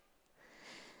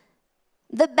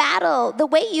 the battle, the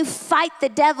way you fight the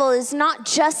devil is not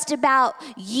just about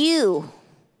you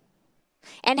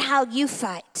and how you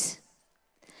fight.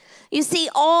 You see,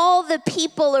 all the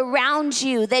people around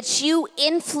you that you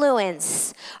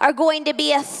influence are going to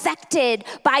be affected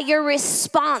by your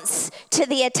response to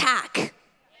the attack.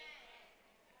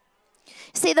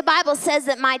 See, the Bible says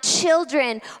that my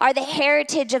children are the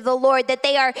heritage of the Lord, that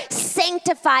they are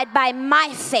sanctified by my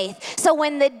faith. So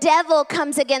when the devil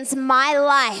comes against my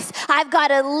life, I've got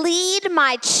to lead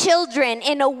my children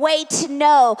in a way to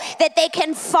know that they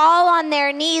can fall on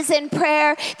their knees in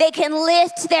prayer, they can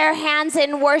lift their hands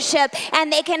in worship,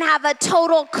 and they can have a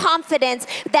total confidence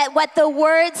that what the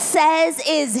word says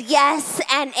is yes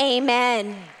and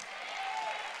amen.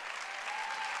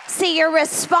 See, your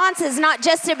response is not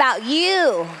just about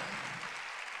you.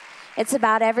 It's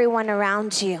about everyone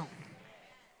around you.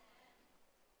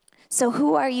 So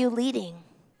who are you leading?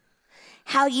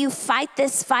 How you fight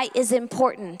this fight is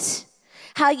important.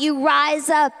 How you rise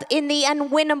up in the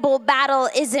unwinnable battle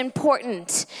is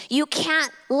important. You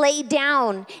can't lay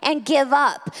down and give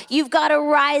up. You've got to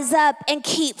rise up and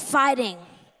keep fighting.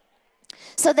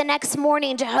 So the next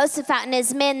morning, Jehoshaphat and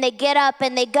his men, they get up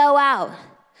and they go out.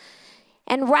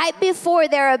 And right before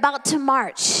they're about to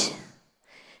march,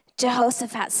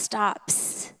 Jehoshaphat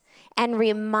stops and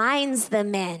reminds the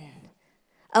men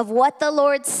of what the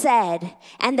Lord said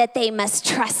and that they must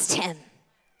trust him.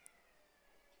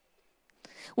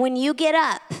 When you get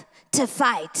up to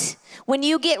fight, when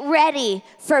you get ready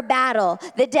for battle,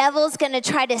 the devil's going to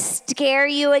try to scare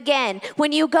you again.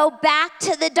 When you go back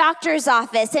to the doctor's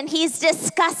office and he's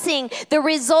discussing the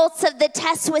results of the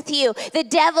test with you, the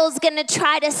devil's going to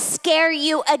try to scare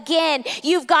you again.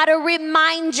 You've got to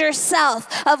remind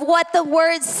yourself of what the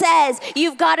word says.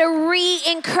 You've got to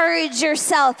re-encourage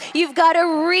yourself. You've got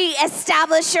to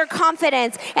re-establish your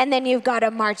confidence, and then you've got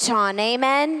to march on.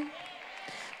 Amen?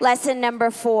 Lesson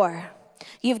number 4.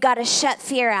 You've got to shut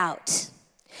fear out.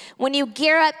 When you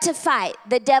gear up to fight,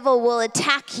 the devil will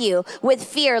attack you with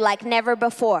fear like never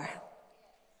before.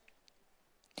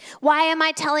 Why am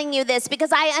I telling you this?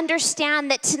 Because I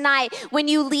understand that tonight when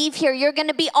you leave here, you're going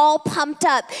to be all pumped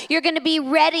up. You're going to be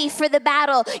ready for the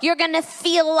battle. You're going to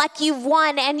feel like you've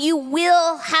won, and you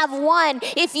will have won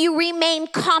if you remain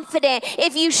confident,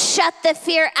 if you shut the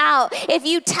fear out, if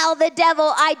you tell the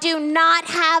devil, I do not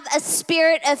have a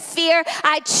spirit of fear.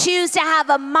 I choose to have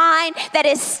a mind that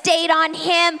is stayed on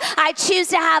him. I choose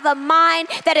to have a mind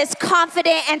that is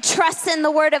confident and trusts in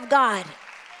the word of God.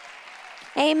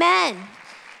 Amen.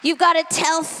 You've got to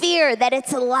tell fear that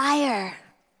it's a liar.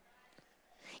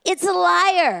 It's a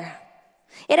liar.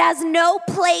 It has no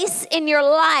place in your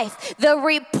life. The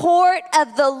report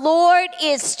of the Lord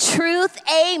is truth.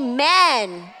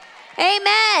 Amen.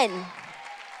 Amen.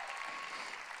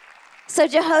 So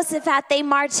Jehoshaphat, they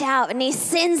march out, and he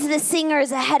sends the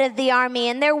singers ahead of the army,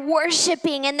 and they're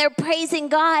worshiping and they're praising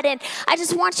God. And I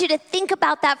just want you to think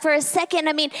about that for a second.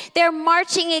 I mean, they're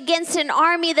marching against an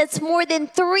army that's more than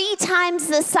 3 times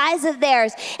the size of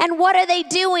theirs. And what are they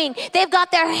doing? They've got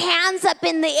their hands up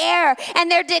in the air, and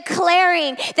they're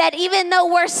declaring that even though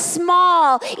we're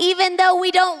small, even though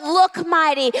we don't look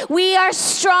mighty, we are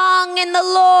strong in the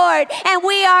Lord, and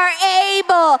we are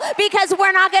able, because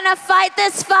we're not going to fight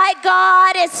this fight. God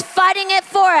is fighting it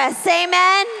for us.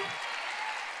 Amen.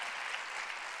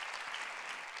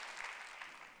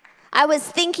 I was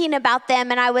thinking about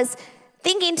them, and I was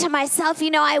thinking to myself,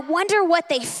 I wonder what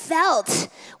they felt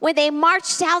when they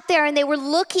marched out there and they were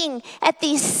looking at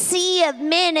these sea of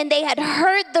men and they had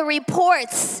heard the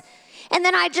reports. And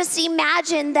then I just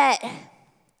imagined that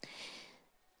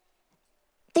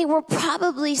they were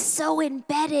probably so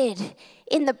embedded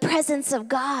in the presence of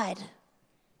God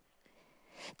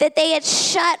that they had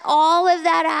shut all of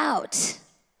that out.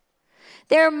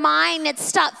 Their mind had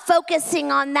stopped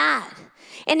focusing on that.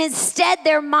 And instead,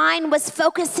 their mind was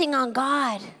focusing on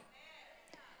God.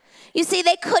 You see,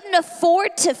 they couldn't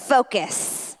afford to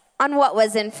focus on what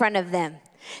was in front of them.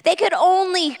 They could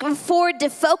only afford to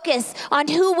focus on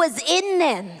who was in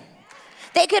them.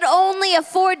 They could only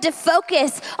afford to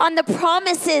focus on the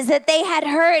promises that they had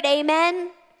heard. Amen?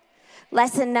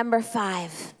 Lesson number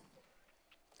 5.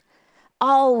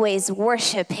 Always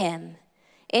worship him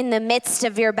in the midst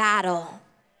of your battle.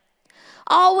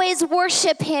 Always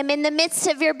worship him in the midst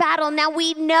of your battle. Now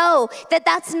we know that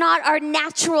that's not our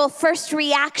natural first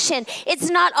reaction. It's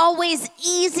not always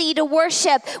easy to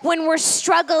worship when we're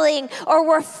struggling or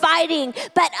we're fighting.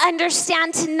 But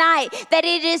understand tonight that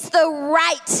it is the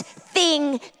right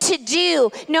thing to do.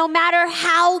 No matter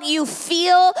how you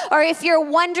feel, or if you're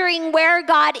wondering where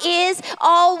God is,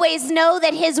 always know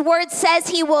that his word says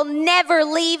he will never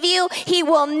leave you. He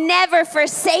will never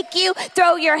forsake you.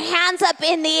 Throw your hands up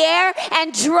in the air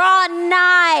and draw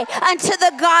nigh unto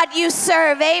the God you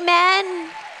serve. Amen.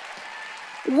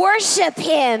 Worship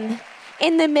him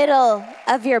in the middle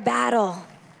of your battle.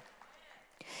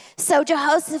 So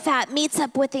Jehoshaphat meets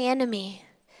up with the enemy.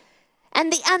 And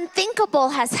the unthinkable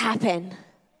has happened.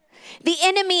 The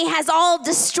enemy has all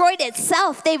destroyed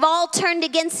itself. They've all turned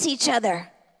against each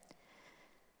other.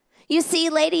 You see,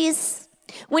 ladies,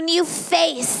 when you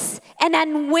face an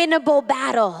unwinnable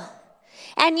battle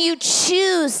and you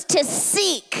choose to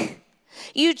seek,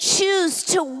 you choose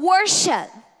to worship,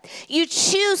 you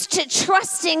choose to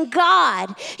trust in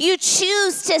God, you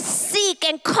choose to seek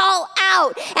and call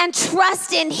out and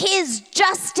trust in his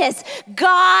justice,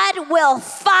 God will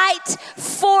fight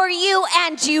for you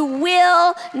and you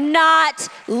will not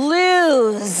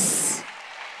lose.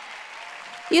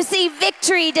 You see,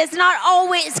 victory does not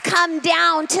always come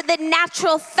down to the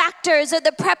natural factors or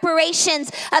the preparations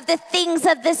of the things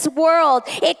of this world.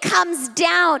 It comes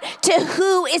down to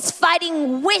who is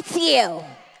fighting with you.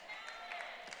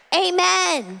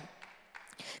 Amen.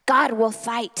 God will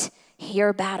fight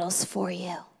your battles for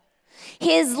you.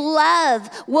 His love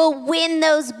will win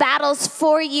those battles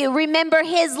for you. Remember,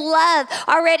 his love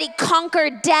already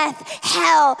conquered death,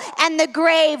 hell, and the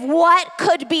grave. What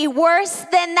could be worse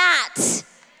than that?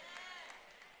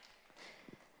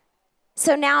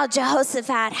 So now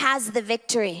Jehoshaphat has the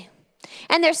victory.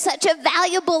 And there's such a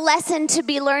valuable lesson to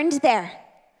be learned there.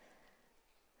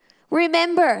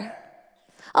 Remember,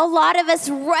 a lot of us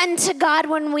run to God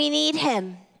when we need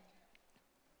him.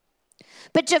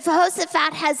 But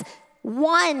Jehoshaphat has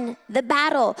won the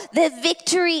battle. The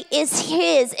victory is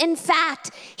his. In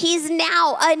fact, he's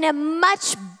now in a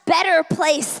much better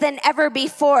place than ever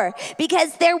before,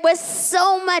 because there was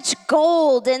so much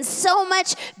gold and so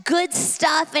much good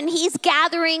stuff, and he's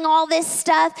gathering all this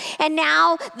stuff. And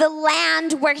now the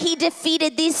land where he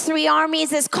defeated these 3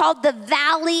 armies is called the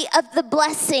Valley of the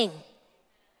Blessing,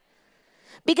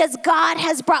 because God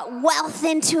has brought wealth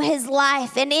into his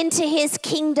life and into his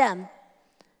kingdom.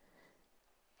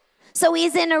 So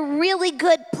he's in a really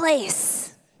good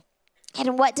place.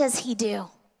 And what does he do?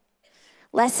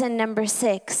 Lesson number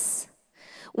 6.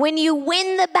 When you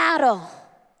win the battle,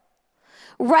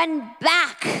 run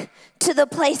back to the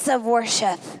place of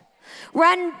worship.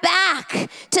 Run back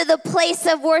to the place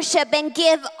of worship and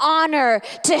give honor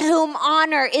to whom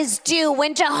honor is due.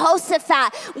 When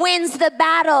Jehoshaphat wins the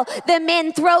battle, the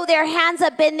men throw their hands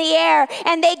up in the air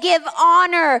and they give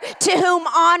honor to whom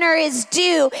honor is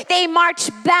due. They march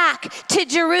back to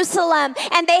Jerusalem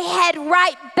and they head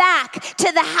right back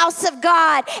to the house of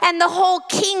God, and the whole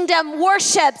kingdom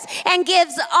worships and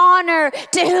gives honor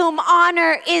to whom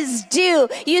honor is due.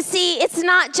 You see, it's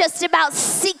not just about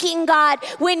seeking God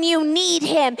when you need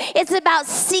him. It's about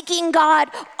seeking God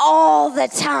all the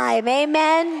time.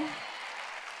 Amen.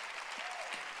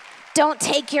 Don't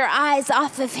take your eyes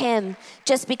off of him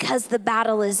just because the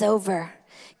battle is over.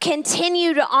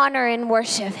 Continue to honor and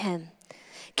worship him.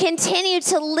 Continue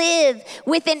to live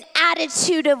with an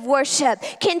attitude of worship.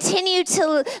 Continue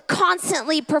to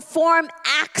constantly perform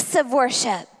acts of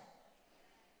worship.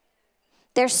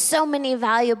 There's so many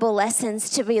valuable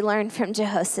lessons to be learned from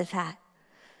Jehoshaphat.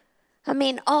 I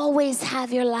mean, always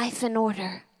have your life in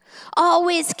order.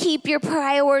 Always keep your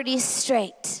priorities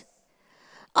straight.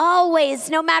 Always,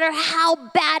 no matter how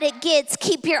bad it gets,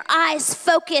 keep your eyes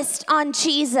focused on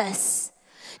Jesus.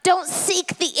 Don't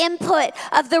seek the input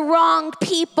of the wrong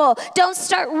people. Don't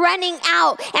start running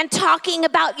out and talking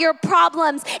about your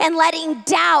problems and letting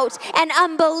doubt and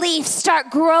unbelief start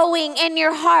growing in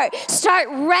your heart. Start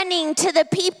running to the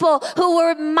people who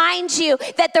will remind you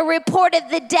that the report of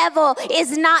the devil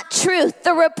is not truth.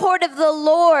 The report of the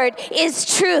Lord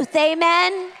is truth.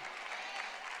 Amen?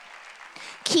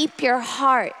 Keep your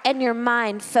heart and your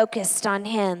mind focused on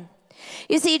him.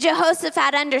 You see,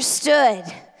 Jehoshaphat understood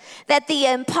that the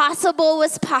impossible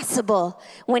was possible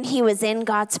when he was in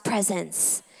God's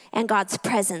presence and God's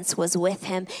presence was with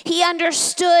him. He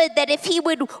understood that if he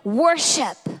would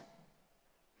worship,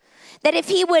 that if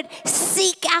he would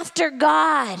seek after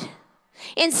God,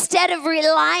 instead of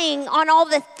relying on all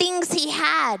the things he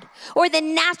had or the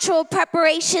natural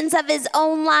preparations of his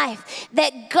own life,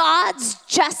 that God's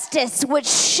justice would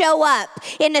show up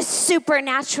in a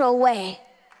supernatural way.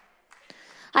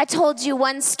 I told you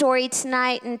one story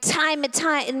tonight, and time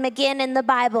again in the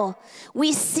Bible,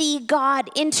 we see God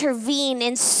intervene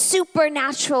in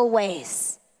supernatural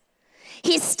ways.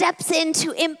 He steps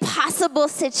into impossible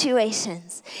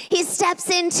situations. He steps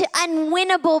into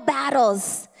unwinnable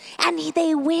battles, and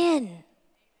they win.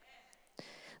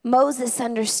 Moses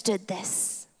understood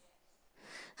this.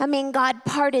 I mean, God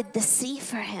parted the sea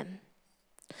for him.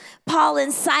 Paul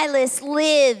and Silas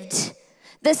lived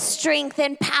the strength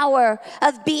and power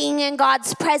of being in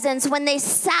God's presence when they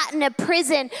sat in a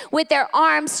prison with their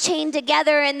arms chained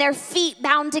together and their feet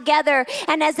bound together.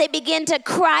 And as they began to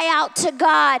cry out to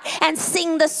God and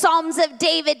sing the Psalms of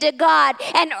David to God,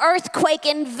 an earthquake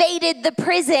invaded the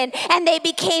prison and they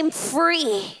became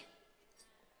free.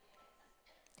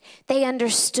 They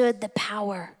understood the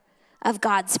power of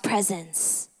God's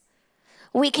presence.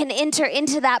 We can enter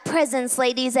into that presence,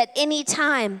 ladies, at any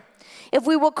time if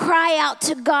we will cry out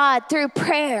to God through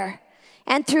prayer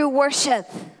and through worship.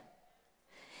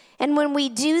 And when we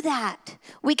do that,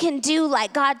 we can do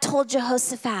like God told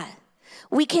Jehoshaphat.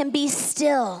 We can be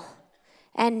still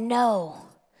and know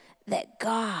that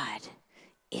God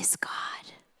is God.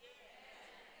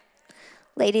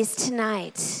 Ladies,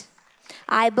 tonight,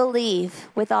 I believe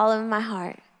with all of my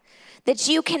heart that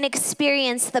you can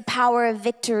experience the power of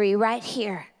victory right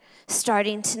here,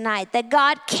 starting tonight. That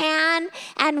God can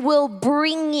and will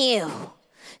bring you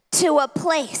to a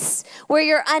place where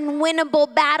your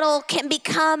unwinnable battle can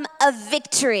become a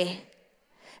victory.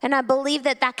 And I believe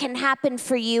that that can happen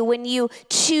for you when you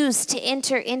choose to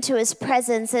enter into his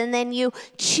presence and then you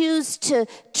choose to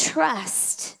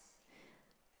trust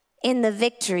in the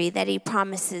victory that he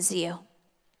promises you.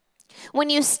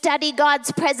 When you study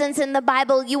God's presence in the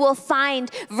Bible, you will find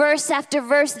verse after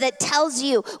verse that tells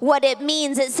you what it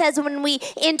means. It says when we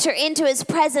enter into his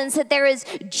presence that there is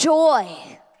joy,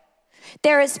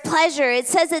 there is pleasure. It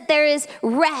says that there is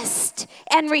rest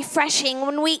and refreshing.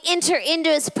 When we enter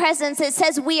into his presence, it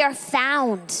says we are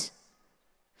found.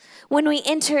 When we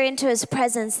enter into his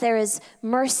presence, there is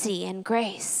mercy and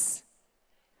grace.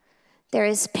 There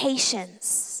is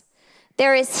patience.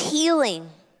 There is healing.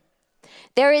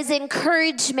 There is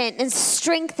encouragement and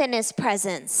strength in his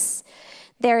presence.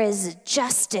 There is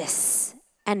justice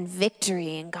and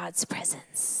victory in God's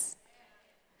presence.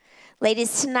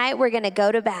 Ladies, tonight we're going to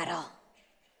go to battle.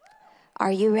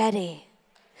 Are you ready?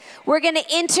 We're going to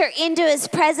enter into his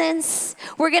presence.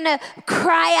 We're going to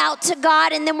cry out to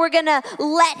God, and then we're going to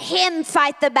let him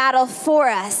fight the battle for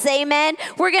us. Amen?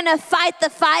 We're going to fight the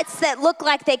fights that look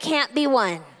like they can't be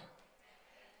won.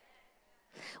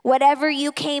 Whatever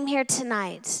you came here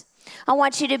tonight, I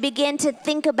want you to begin to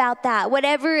think about that.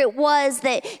 Whatever it was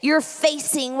that you're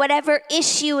facing, whatever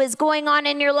issue is going on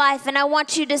in your life, and I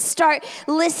want you to start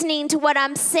listening to what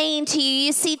I'm saying to you.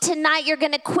 You see, tonight you're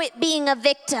going to quit being a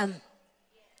victim.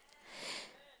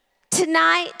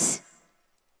 Tonight,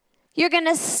 you're going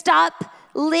to stop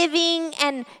living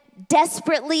and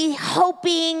desperately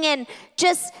hoping and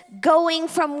just going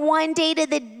from one day to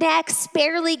the next,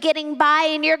 barely getting by,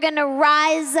 and you're going to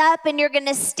rise up and you're going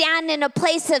to stand in a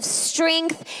place of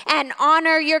strength and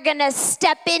honor. You're going to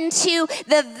step into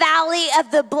the valley of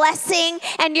the blessing,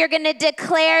 and you're going to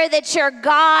declare that your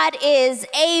God is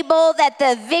able, that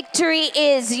the victory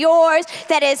is yours,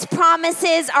 that his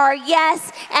promises are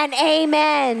yes and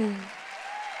amen.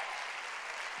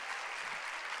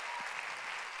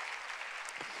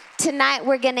 Tonight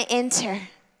we're going to enter.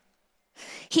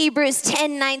 Hebrews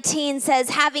 10:19 says,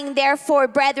 having therefore,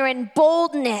 brethren,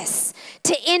 boldness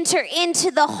to enter into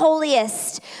the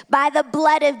holiest by the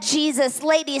blood of Jesus.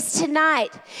 Ladies, tonight,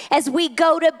 as we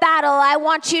go to battle, I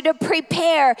want you to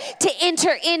prepare to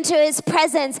enter into his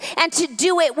presence and to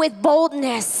do it with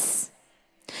boldness.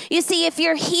 You see, if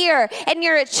you're here and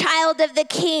you're a child of the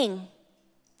King,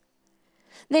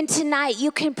 then tonight you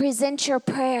can present your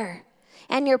prayer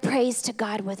and your praise to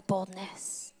God with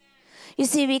boldness. You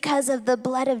see, because of the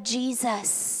blood of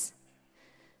Jesus,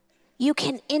 you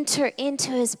can enter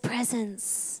into his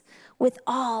presence with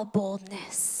all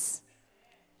boldness.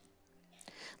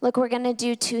 Look, we're going to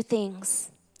do two things.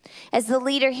 As the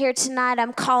leader here tonight,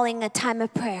 I'm calling a time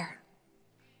of prayer.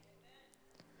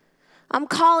 I'm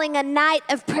calling a night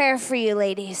of prayer for you,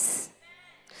 ladies.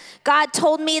 God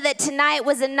told me that tonight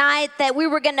was a night that we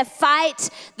were going to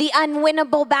fight the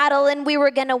unwinnable battle, and we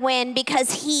were going to win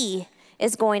because he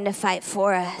is going to fight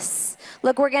for us.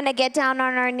 Look, we're going to get down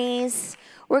on our knees.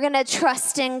 We're going to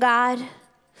trust in God.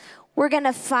 We're going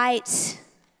to fight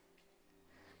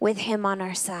with him on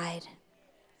our side.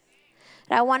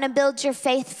 And I want to build your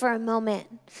faith for a moment,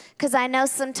 because I know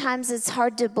sometimes it's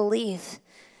hard to believe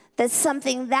that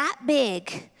something that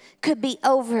big could be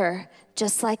over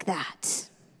just like that.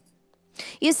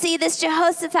 You see, this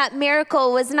Jehoshaphat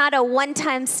miracle was not a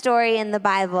one-time story in the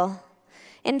Bible.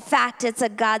 In fact, it's a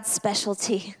God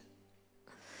specialty.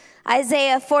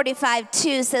 Isaiah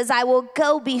 45:2 says, I will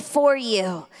go before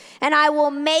you, and I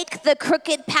will make the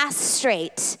crooked path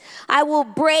straight. I will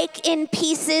break in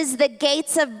pieces the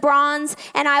gates of bronze,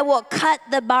 and I will cut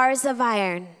the bars of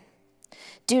iron.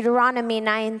 Deuteronomy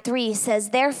 9:3 says,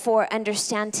 therefore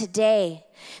understand today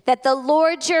that the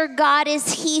Lord your God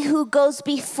is he who goes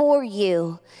before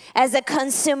you as a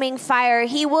consuming fire.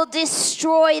 He will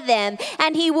destroy them,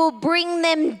 and he will bring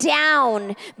them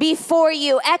down before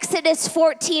you. Exodus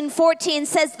 14:14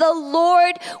 says, the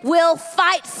Lord will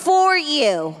fight for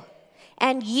you,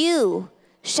 and you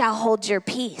shall hold your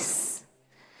peace.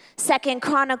 2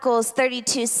 Chronicles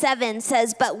 32:7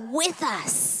 says, but with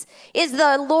us is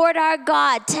the Lord our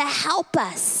God to help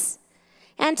us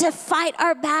and to fight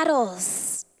our battles.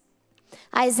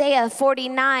 Isaiah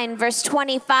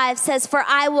 49:25 says, for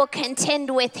I will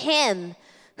contend with him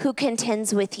who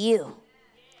contends with you.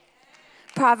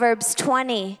 Proverbs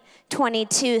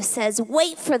 20:22 says,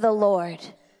 wait for the Lord,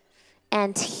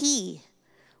 and he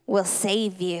will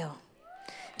save you.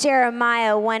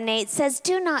 Jeremiah 1:8 says,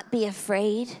 do not be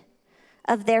afraid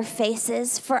of their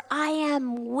faces, for I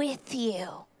am with you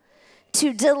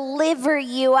to deliver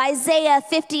you. Isaiah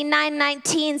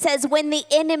 59:19 says, when the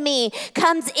enemy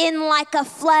comes in like a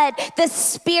flood, the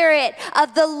Spirit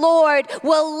of the Lord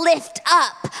will lift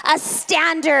up a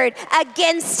standard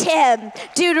against him.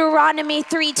 Deuteronomy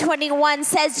 3:21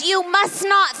 says, you must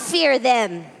not fear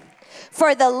them,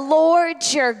 for the Lord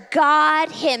your God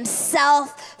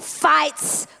himself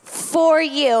fights for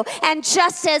you. And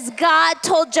just as God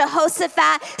told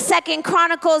Jehoshaphat, 2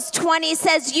 Chronicles 20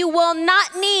 says, you will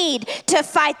not need to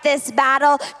fight this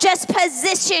battle. Just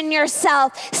position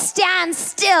yourself, stand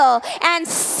still, and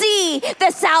see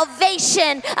the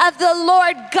salvation of the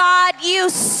Lord God you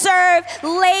serve.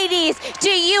 Ladies, do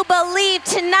you believe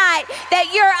tonight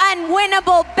that your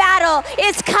unwinnable battle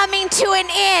is coming to an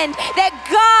end? That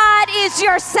God is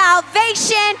your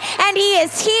salvation, and he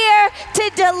is here to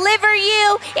deliver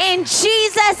you in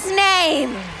Jesus'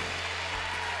 name.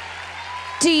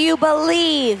 Do you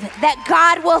believe that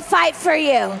God will fight for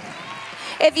you?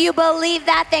 If you believe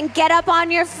that, then get up on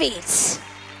your feet.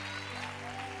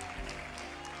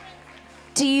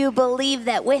 Do you believe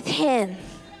that with him,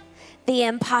 the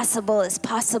impossible is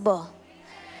possible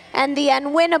and the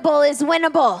unwinnable is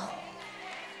winnable?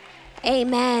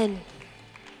 Amen.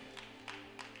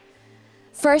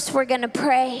 First, we're going to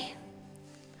pray.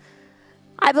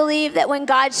 I believe that when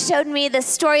God showed me the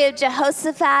story of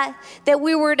Jehoshaphat, that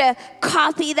we were to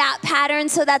copy that pattern,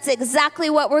 so that's exactly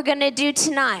what we're going to do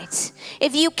tonight.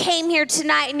 If you came here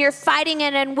tonight and you're fighting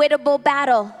an unwinnable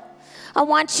battle, I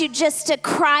want you just to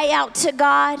cry out to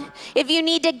God. If you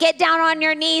need to get down on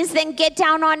your knees, then get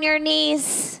down on your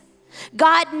knees.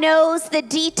 God knows the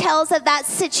details of that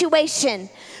situation.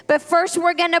 But first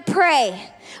we're going to pray.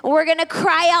 We're going to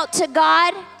cry out to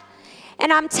God.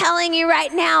 And I'm telling you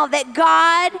right now that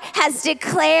God has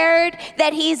declared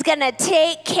that he's going to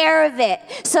take care of it.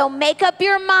 So make up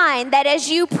your mind that as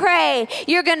you pray,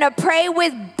 you're going to pray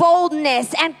with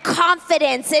boldness and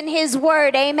confidence in his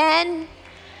word. Amen?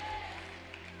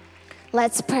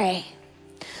 Let's pray.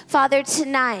 Father,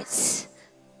 tonight,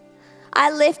 I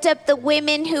lift up the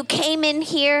women who came in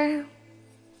here,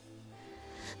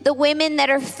 the women that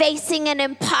are facing an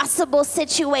impossible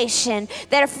situation,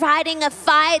 that are fighting a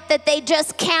fight that they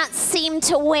just can't seem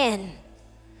to win.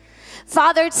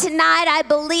 Father, tonight I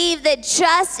believe that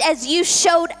just as you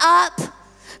showed up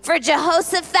for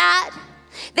Jehoshaphat,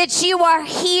 that you are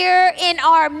here in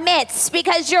our midst,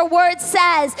 because your word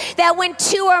says that when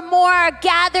two or more are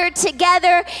gathered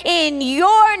together in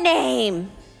your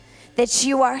name, that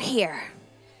you are here.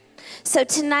 So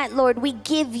tonight, Lord, we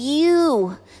give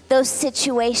you those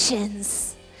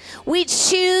situations. We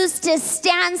choose to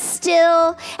stand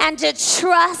still and to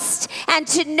trust and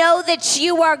to know that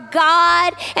you are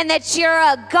God, and that you're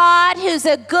a God who's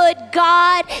a good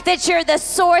God, that you're the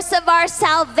source of our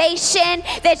salvation,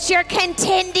 that you're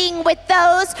contending with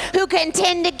those who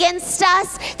contend against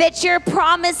us, that your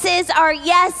promises are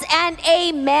yes and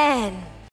amen.